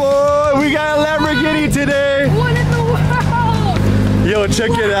 Yeah, boy, we got a Lamborghini today. What in the world? Yo,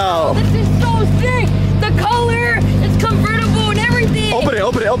 check it out. This is so sick. The color is convertible and everything. Open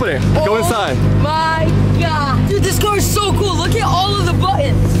it. Go inside. My God. Dude, this car is so cool. Look at all of the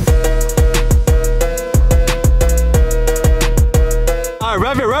buttons. All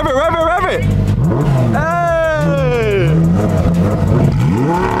right, rev it.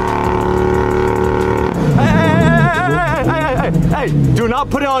 Hey, do not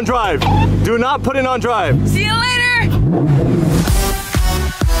put it on drive. See you later.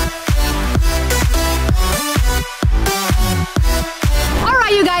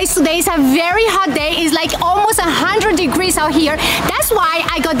 You guys, today is a very hot day. It's like almost 100 degrees out here. That's why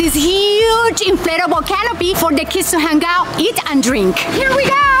I got this huge inflatable canopy for the kids to hang out, eat and drink. Here we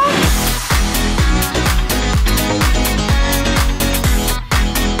go.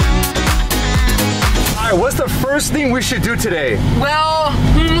 All right, what's the first thing we should do today? Well,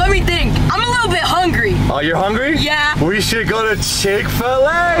 let me think. I'm a little bit hungry. Oh, you're hungry? Yeah. We should go to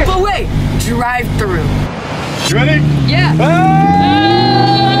Chick-fil-A. But wait, drive-through. You ready? Yeah.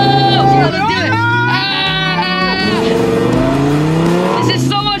 Let's do it. This is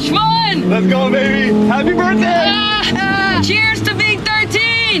so much fun. Let's go, baby. Happy birthday. Cheers to being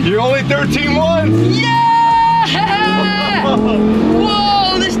 13. You're only 13 once. Yeah.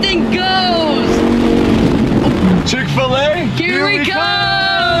 Whoa, this thing goes. Chick-fil-A. Here we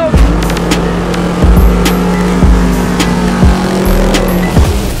come.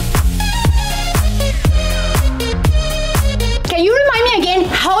 Can you remind me again,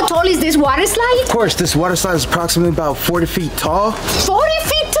 how tall is this water slide? Of course, this water slide is approximately about 40 feet tall. 40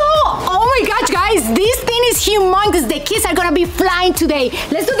 feet tall? Oh my gosh, guys, this thing is humongous. The kids are gonna be flying today.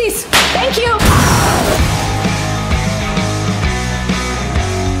 Let's do this. Thank you.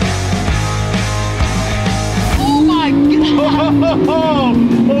 Oh my God. Oh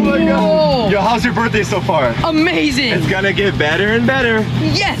my God. Whoa. Yo, how's your birthday so far? Amazing. It's gonna get better and better.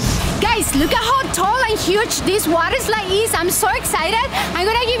 Yes. Guys, look at how tall and huge this water slide is. I'm so excited. I'm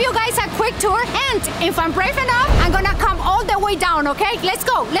gonna give you guys a quick tour, and if I'm brave enough, I'm gonna come all the way down, okay? Let's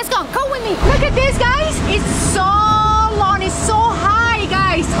go. Come with me. Look at this, guys. It's so long, it's so high,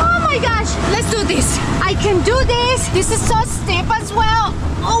 guys. Oh my gosh. Let's do this. I can do this. This is so steep as well.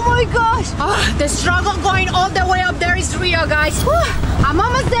 Oh my gosh. Oh, the struggle going all the way up there is real, guys. Whew. I'm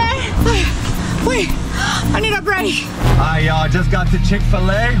almost there. Wait, I need a break. Alright, y'all, just got to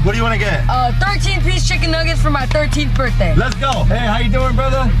Chick-fil-A. What do you want to get? 13-piece chicken nuggets for my 13th birthday. Let's go. Hey, how you doing,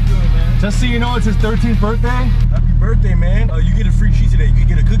 brother? Good, man. Just so you know, it's his 13th birthday. Happy birthday, man. You get a free treat today. You can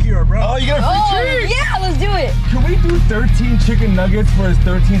get a cookie or a bro. Oh, you get a free treat? Yeah, let's do it. Can we do 13 chicken nuggets for his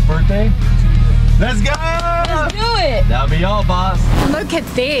 13th birthday? Let's go. Let's do it. That'll be all, boss. Look at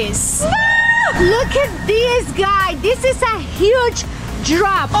this. Look at this, guy. This is a huge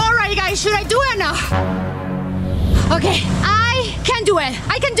drop. All right, guys, should I do it now? Okay, I I can do it.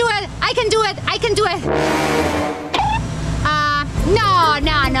 I can do it. I can do it. I can do it.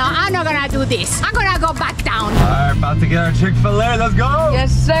 No. I'm not gonna do this. I'm gonna go back down. All right, about to get our Chick-fil-A. Let's go.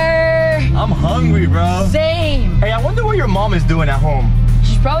 Yes, sir. I'm hungry, bro. Same. Hey, I wonder what your mom is doing at home.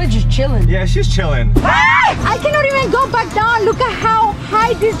 She's probably just chilling. Yeah, she's chilling. I cannot even go back down. Look at how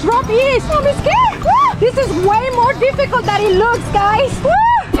high this drop is. I'm scared. Woo! This is way more difficult than it looks, guys. Woo!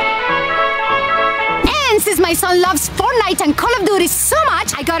 And since my son loves Fortnite and Call of Duty so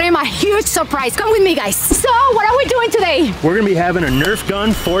much, I got him a huge surprise. Come with me, guys. So, what are we doing today? We're gonna be having a Nerf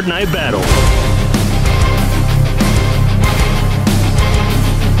gun Fortnite battle.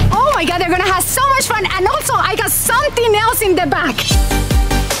 Oh my God, they're gonna have so much fun. And also, I got something else in the back.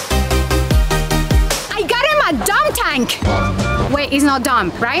 I got him a dump tank. Wait, it's not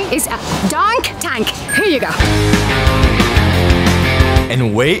dump, right? It's a dunk tank. Here you go.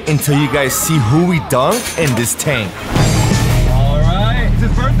 And wait until you guys see who we dunk in this tank. All right, it's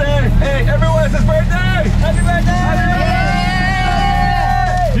his birthday. Hey, everyone, it's his birthday. Happy birthday! Happy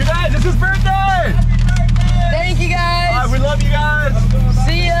birthday! You guys, it's his birthday. Happy birthday! Thank you, guys. All right, we love you guys.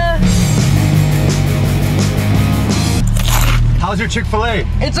 See ya. How's your Chick-fil-A?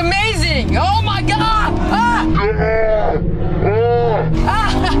 It's amazing. Oh my God. Ah.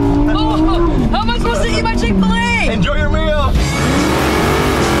 Oh, how am I supposed to eat my Chick-fil-A? Enjoy your meal.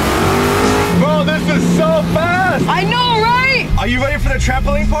 Bro, this is so fast. I know, right? Are you ready for the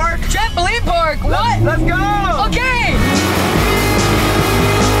trampoline park? Trampoline park? What? Let's go. Okay.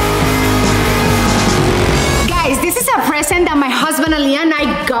 Guys, this is a present that my husband Aliyah and I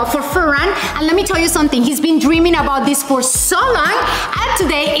got for Ferran. And let me tell you something, he's been dreaming about this for so long. And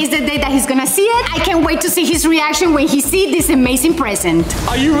today is the day that he's gonna see it. I can't wait to see his reaction when he sees this amazing present.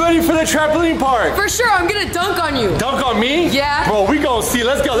 Are you ready for the trampoline park? For sure, I'm gonna dunk on you. Dunk on me? Yeah. Bro, we gonna see.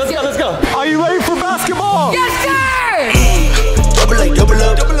 Let's go, let's go, let's go. Are you ready for basketball? Yes, sir! Double up, double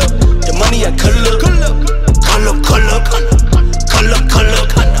up. The money I call up. Double up. The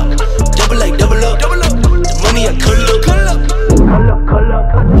money I call up.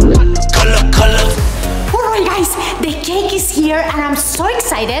 Alright guys, the cake is here and I'm so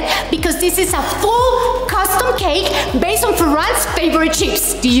excited because this is a full custom cake based on Ferran's favorite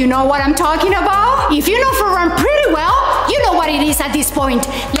chips. Do you know what I'm talking about? If you know Ferran pretty well, you know what it is at this point.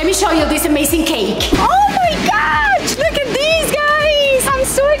 Let me show you this amazing cake. Oh my gosh, look at these guys. I'm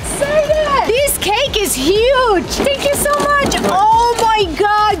so excited. This cake is huge. Thank you so much. Oh my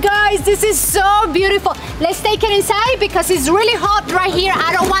God, guys, this is so beautiful. Let's take it inside because it's really hot right here.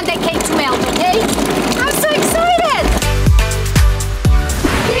 I don't want the cake to melt, okay? I'm so excited.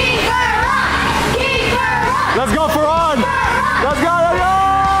 King Ferran! King Ferran! Let's go, Ferran! Let's go, let's go!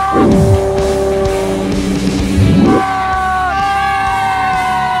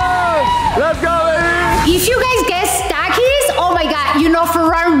 Let's go, baby! If you guys guess Takis, oh my God, you know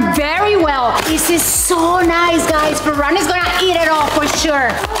Ferran very well. This is so nice, guys. Ferran is gonna eat it all for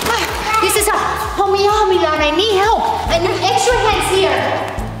sure. This is a homie, Milan. I need help. I need extra hands here.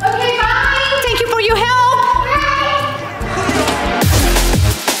 Okay, bye. Thank you for your help.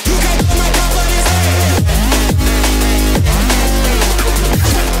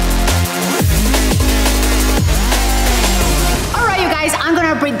 All right, you guys. I'm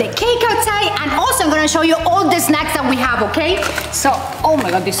gonna bring the cake outside, and also I'm gonna show you all the snacks that we have. Okay? So, oh my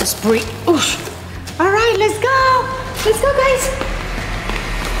God, this is pretty. Oof. All right, let's go. Let's go, guys.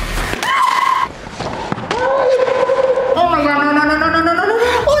 Oh my God, no.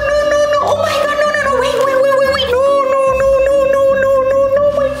 Oh no. Oh my God, no. Wait. No.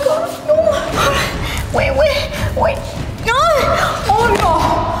 Oh my God, no. Wait. No. Oh no.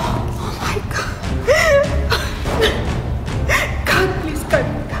 Oh my God. God, please, God.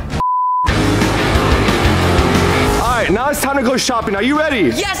 All right, now it's time to go shopping. Are you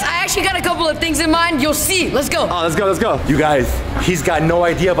ready? Yes, I actually got a couple of things in mind. You'll see. Let's go. Oh, let's go. You guys, he's got no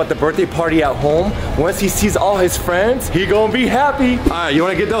idea about the birthday party at home. Once he sees all his friends, he gonna be happy. All right, you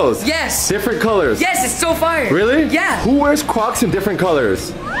wanna get those? Yes. Different colors. Yes, it's so fire. Really? Yeah. Who wears Crocs in different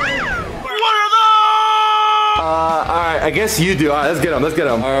colors? What are those? All right, I guess you do. All right, let's get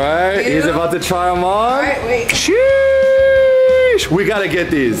them. All right, he's about to try them on. All right, wait. Sheesh. We gotta get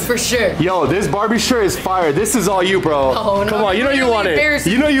these. For sure. Yo, this Barbie shirt is fire. This is all you, bro. Oh, no. Come on, you know you want it.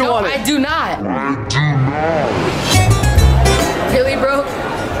 You know you want it. I do not. Really, bro?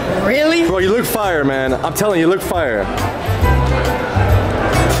 Really? Bro, you look fire, man. I'm telling you, look fire.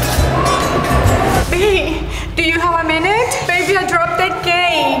 Baby, do you have a minute? Baby, I dropped the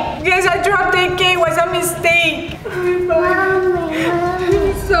cake. Yes, I dropped the cake. It was a mistake. I'm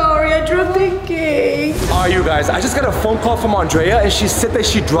sorry, I dropped the cake. All right, you guys, I just got a phone call from Andrea and she said that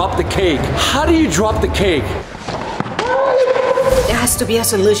she dropped the cake. How do you drop the cake? has to be a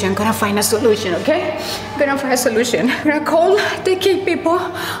solution. I'm gonna find a solution, okay? I'm gonna find a solution. I'm gonna call the cake people.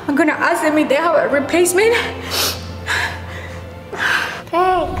 I'm gonna ask them if they have a replacement.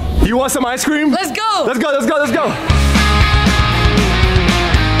 Hey. You want some ice cream? Let's go. Let's go, let's go, let's go.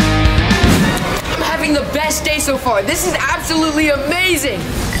 I'm having the best day so far. This is absolutely amazing.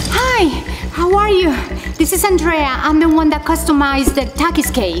 Hi, how are you? This is Andrea. I'm the one that customized the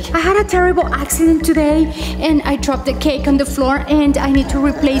Takis cake. I had a terrible accident today and I dropped the cake on the floor and I need to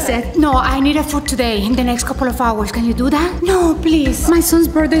replace it. No, I need a food today in the next couple of hours. Can you do that? No, please. My son's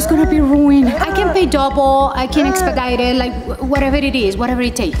birthday is gonna be ruined. I can pay double, I can expedite it, like whatever it is, whatever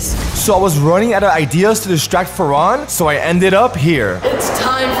it takes. So I was running out of ideas to distract Ferran, so I ended up here. It's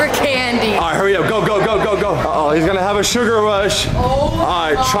time for candy. All right, hurry up, go, go, go, go, go. Uh-oh, he's gonna have a sugar rush. Oh.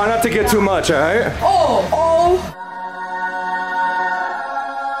 All right, try not to get too much, all right? Oh.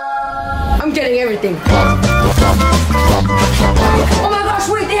 I'm getting everything. Oh my gosh,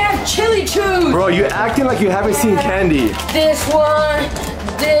 wait, they have chili chews. Bro, you acting like you haven't seen candy. This one,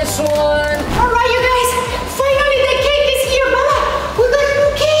 this one. All right, you guys, finally the cake is here, Mama. We got a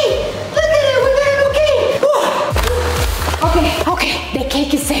new cake. Look at it, we got a new cake. Okay, the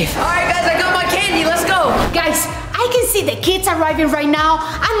cake is safe. All right, guys, I got my candy. Let's go. Guys, I can see the kids arriving right now.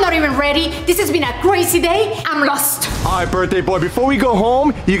 I'm not even ready. This has been a crazy day. I'm lost. All right, birthday boy, before we go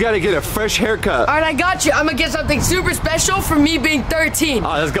home, you gotta get a fresh haircut. All right, I got you. I'm gonna get something super special for me being 13.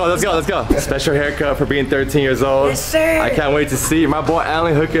 All right, let's go, let's go, let's go. Special haircut for being 13 years old. Yes, sir. I can't wait to see my boy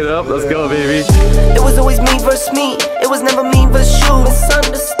Alan hook it up. Let's go, baby. It was always me versus me. It was never me versus you.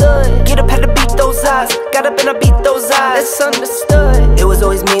 Misunderstood. Get up, had to beat those eyes. Got up and I beat those eyes. That's understood. It was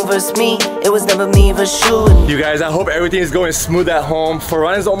always me versus me. It was never me versus you. You guys, I hope everything is going smooth at home.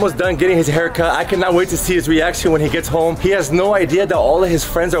 Ferran is almost done getting his haircut. I cannot wait to see his reaction when he gets home. He has no idea that all of his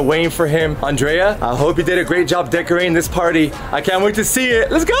friends are waiting for him. Andrea, I hope you did a great job decorating this party. I can't wait to see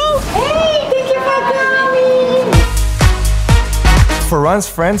it. Let's go! Hey, thank you for coming. Ferran's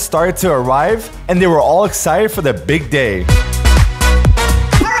friends started to arrive and they were all excited for the big day. All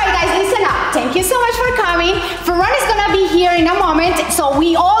right, guys, listen up. Thank you so much for coming. Ferran is gonna be here in a moment, so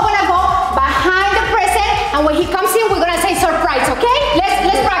we all gonna go behind the present, and when he comes in, we're gonna say surprise, okay?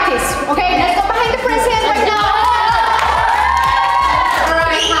 Let's practice, okay? Let's go behind the present right now. All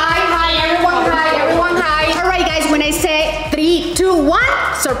right, hi, everyone, hi. All right, guys, when I say 3, 2, 1,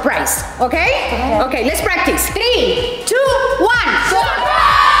 surprise, okay? Okay, let's practice. 3, 2, 1, surprise!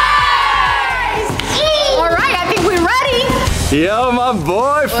 All right, I think we're ready. Yo, my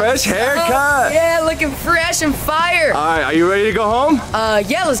boy, fresh haircut. Yeah, looking fresh and fire. All right, are you ready to go home?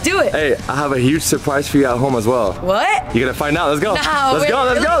 Yeah, let's do it. Hey, I have a huge surprise for you at home as well. What? You're gonna find out. Let's go. No, let's wait, go,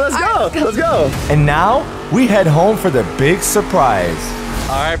 let's really? go, let's All go, right, let's go. And now, we head home for the big surprise.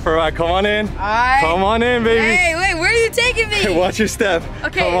 All right, Ferran, come on in. All right. Come on in, baby. Hey, wait, where are you taking me? Hey, watch your step.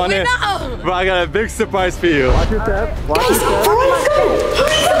 Okay, come on wait, in. no. Bro, I got a big surprise for you. Watch your step. Watch Guys, your step. Ferran, let's go.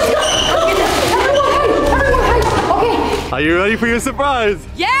 Everyone, okay. Are you ready for your surprise?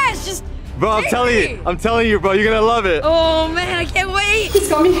 Yes, just Bro, I'm telling you, bro, you're gonna love it. Oh man, I can't wait. He's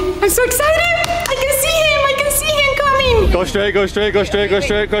coming. I'm so excited. I can see him coming. Go straight, go straight, go straight, go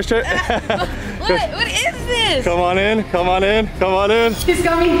straight, go straight. What is this? Come on in, come on in, come on in. He's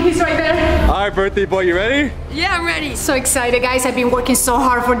coming. He's right there. All right, birthday boy, you ready? Yeah, I'm ready. So excited, guys. I've been working so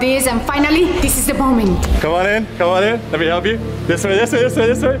hard for this, and finally, this is the moment. Come on in, come on in. Let me help you. This way, this way, this way,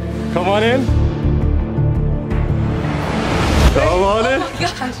 this way. Come on in. Come on in. Oh my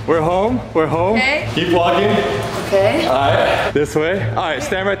gosh. We're home, we're home. Okay. Keep walking. Okay. All right, this way. All right,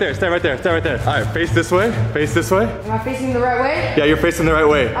 stand right there, stand right there, stand right there. All right, face this way, face this way. Am I facing the right way? Yeah, you're facing the right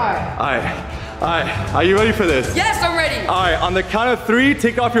way. All right. All right, all right. Are you ready for this? Yes, I'm ready. All right, on the count of 3,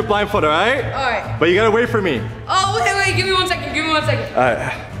 take off your blindfold, all right? All right. But you gotta wait for me. Oh, wait, give me 1 second, give me 1 second. All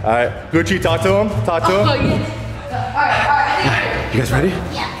right. Gucci, talk to him, talk to him. Oh, yeah. All right. You guys ready?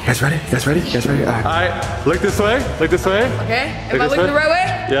 Yeah. You guys ready? You guys ready? You guys ready? All right, look this way, look this way. Okay, am I this looking way. the right way?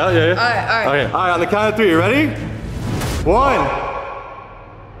 Yeah. All right. Okay, all right, on the count of 3, you ready? 1,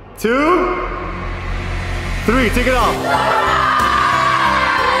 2, 3, take it off.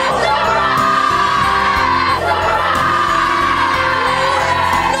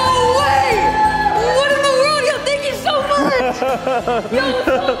 No way! What in the world? Yo, thank you so much! Yo,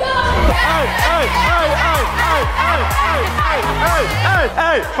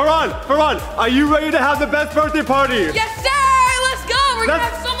 Hey, Ferran, are you ready to have the best birthday party? Yes, sir! Let's go! We're gonna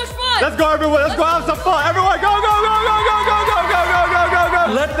have so much fun! Let's go, everyone. Let's go have some fun. Everyone, go, go, go, go, go, go, go, go, go, go, go,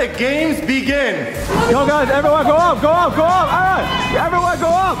 go. Let the games begin. Go, guys. Everyone, go up, go up, go up. All right. Everyone, go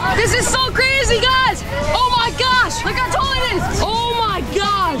up. This is so crazy, guys! Oh my gosh! Look how tall it is! Oh my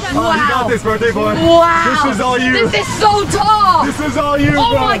gosh! Oh, you got this, birthday boy. Wow. This is all you. This is so tall. This is all you,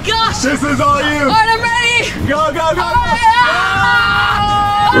 Oh bro. my gosh. This is all you. All right, I'm ready. Go, go, go.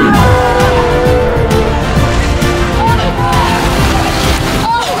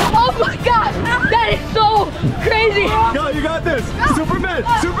 Oh my God. That is so crazy. Yo, you got this. Superman.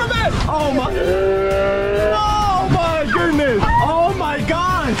 Superman. Oh my. Oh my goodness. Oh my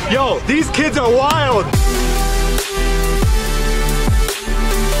God. Yo, these kids are wild.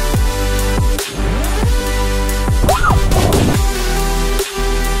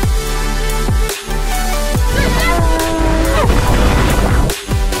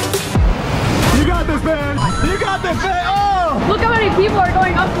 You got this, man. You got this, man. Oh. Look how many people are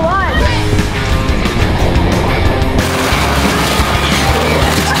going up the line.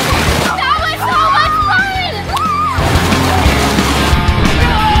 That was so much fun!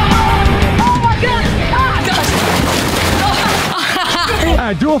 Oh my God.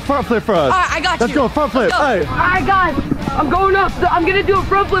 Alright, do a front flip for us. Alright, I got you. Let's go, front flip. Hey. Alright, guys. I'm going up. I'm gonna do a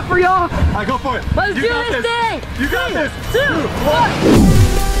front flip for y'all. Alright, go for it. Let's You do got this thing. You got this. 2, 1.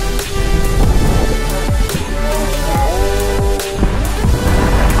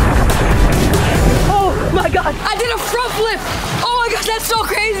 Oh my God, I did a front flip. Oh my gosh, that's so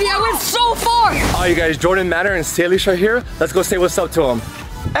crazy. I went so far. All you guys, Jordan Manor and Salish are here. Let's go say what's up to them.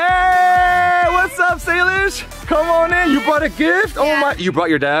 Hey, what's up, Salish? Come on in. You brought a gift? Oh my, you brought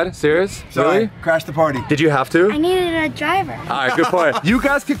your dad? Serious? Sorry, Really? crashed the party. Did you have to? I needed a driver. All right, good point. You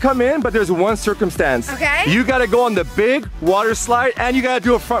guys can come in, but there's one circumstance. Okay. You gotta go on the big water slide and you gotta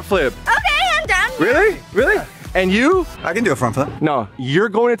do a front flip. Okay, I'm done. Really? Really? Yeah. And you? I can do a front flip. No, you're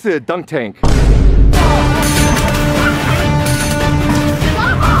going into the dunk tank.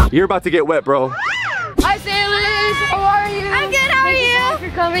 You're about to get wet, bro. Hi, Salish. How are you? I'm good, how are you? Thanks for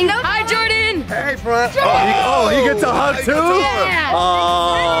coming. No Hi, Jordan. Hey, front. Oh, he gets a hug too? Yeah.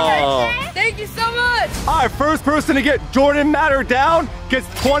 Oh. Thank you so much. All right, first person to get Jordan Matter down gets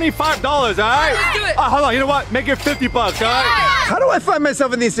 $25, all right? Let's do it. Hold on, you know what? Make it $50, all right? How do I find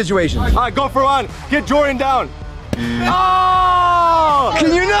myself in these situations? All right, go for one. Get Jordan down. Oh!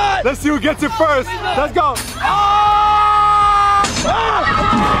 Can you not? Let's see who gets it first. Let's go. Oh!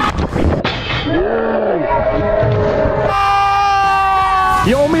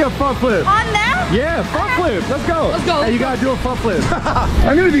 You owe me a front flip. On there? Yeah, front flip. Let's go. Let's go. Hey, you gotta do a front flip.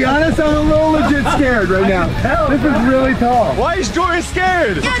 I'm gonna be honest, I'm a little legit scared right now. This is really tall. Why is Jordan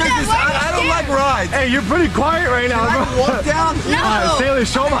scared? I don't like rides. Hey, you're pretty quiet right now. Can I walk down? No. Sailor,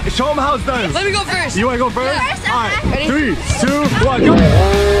 show him how it's done. Let me go first. You wanna go first? First, All right, okay. 3, 2, 1, go.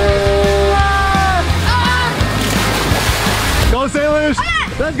 Go, Sailors.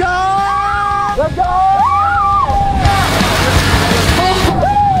 Let's go. Let's go.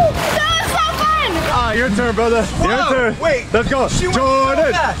 Your turn, brother. Your turn. Wait. Let's go. She Jordan. went so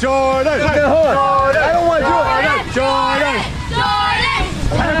Jordan. fast. Jordan. Jordan. I don't want to do it. Jordan.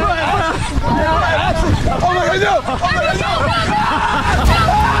 Oh my God, no! Oh my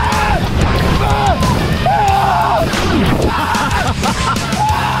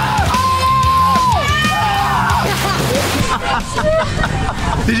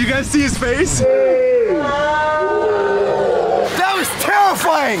no! Did you guys see his face? That was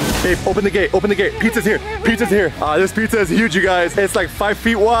terrifying! Hey, open the gate, open the gate. Pizza's here, pizza's here. This pizza is huge, you guys. It's like 5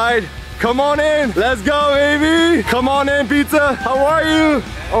 feet wide. Come on in, let's go, baby. Come on in, pizza. How are you?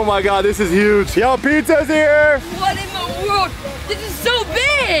 Oh my God, this is huge. Yo, pizza's here. What in the world? This is so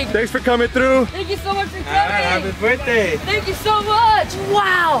big. Thanks for coming through. Thank you so much for coming. Happy birthday! Thank you so much.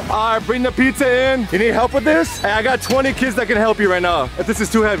 Wow. All right, bring the pizza in. You need help with this? Hey, I got 20 kids that can help you right now, if this is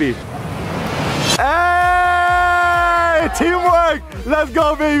too heavy. Hey, teamwork. Let's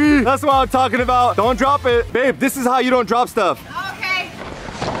go, baby. That's what I'm talking about. Don't drop it. Babe, this is how you don't drop stuff. Okay.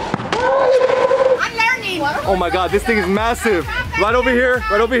 I'm learning. Oh my God, this thing is massive. Right over here,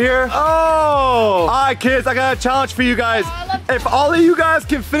 right over here. Oh! All right, kids, I got a challenge for you guys. If all of you guys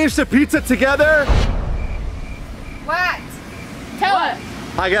can finish the pizza together, What? Tell us.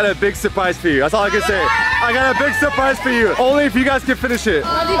 I got a big surprise for you. That's all I can say. I got a big surprise for you. Only if you guys can finish it.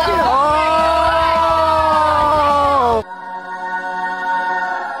 Oh!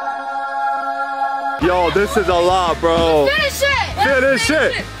 Yo, this is a lot, bro. Finish it. Finish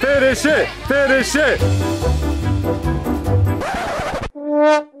it! Finish it! Finish it!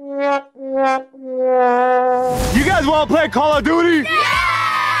 You guys want to play Call of Duty? Yeah!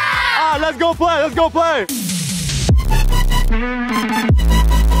 All right, let's go play. Let's go play.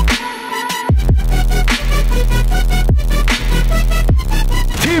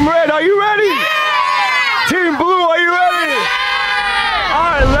 Team Red, are you ready? Yeah! Team Blue, are you ready? Yeah!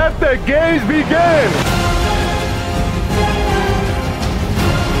 All right, let the games begin.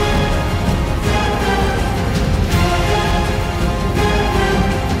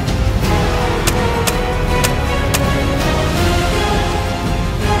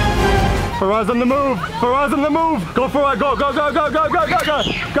 Farad's on the move. Farad's on the move. Go Farad. Go. Go. Go. Go. Go. Go. Go.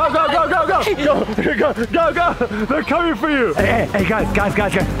 Go. Go. Go. Go. Go. Go. Go. Go. They're coming for you. Hey, guys.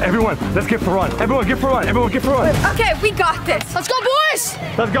 Everyone, let's get Farad. Everyone get Farad. Okay, we got this. Let's go, boys.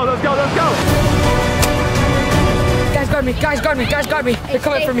 Let's go. Guys got me. They're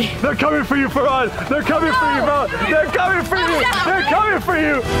coming for me. They're coming for you, Farad. They're coming for you, bro. They're coming for you. They're coming for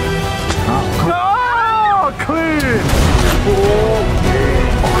you. Oh, clean.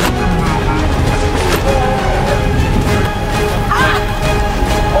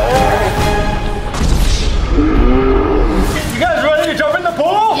 You guys ready to jump in the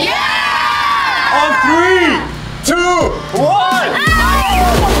pool? Yeah! On 3, 2, 1.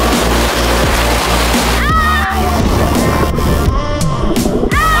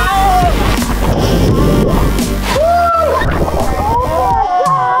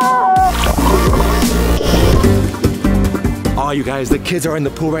 Oh, you guys, the kids are in the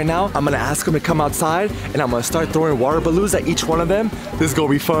pool right now. I'm gonna ask them to come outside and I'm gonna start throwing water balloons at each one of them. This is gonna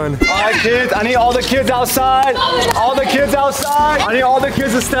be fun. All right, kids, I need all the kids outside. All the kids outside. I need all the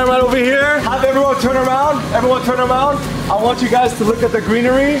kids to stand right over here. Have everyone turn around. Everyone turn around. I want you guys to look at the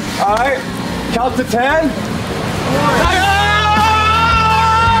greenery. All right, count to 10.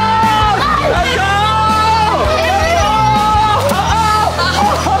 Let's go!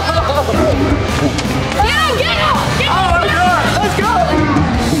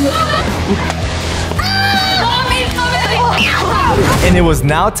 And it was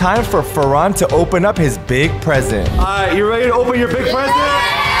now time for Farhan to open up his big present. All right, you ready to open your big present?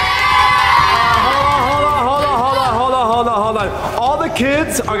 Hold on. All the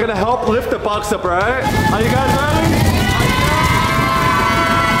kids are gonna help lift the box up, right? Are you guys ready?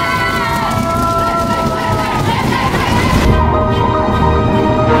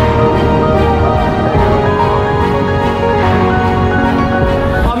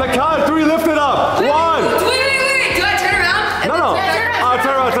 On the count of 3, lift it up. Wait. Do I turn around? No.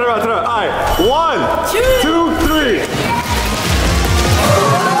 Turn around. All right. 1, 2, 3.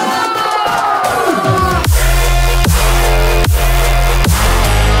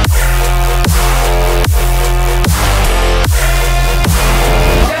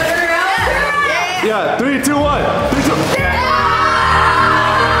 Yeah, 3, 2, 1. 3, 2.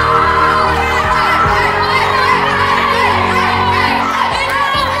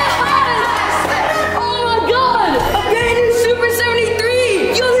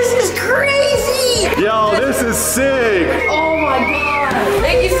 Yo, this is sick. Oh my god.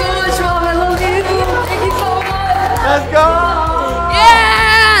 Thank you so much, Mom. I love you. Thank you so much. Let's go.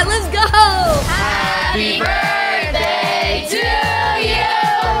 Yeah, let's go. Happy birthday to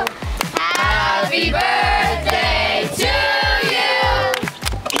you. Happy birthday to you.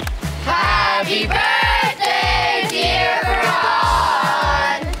 Happy birthday.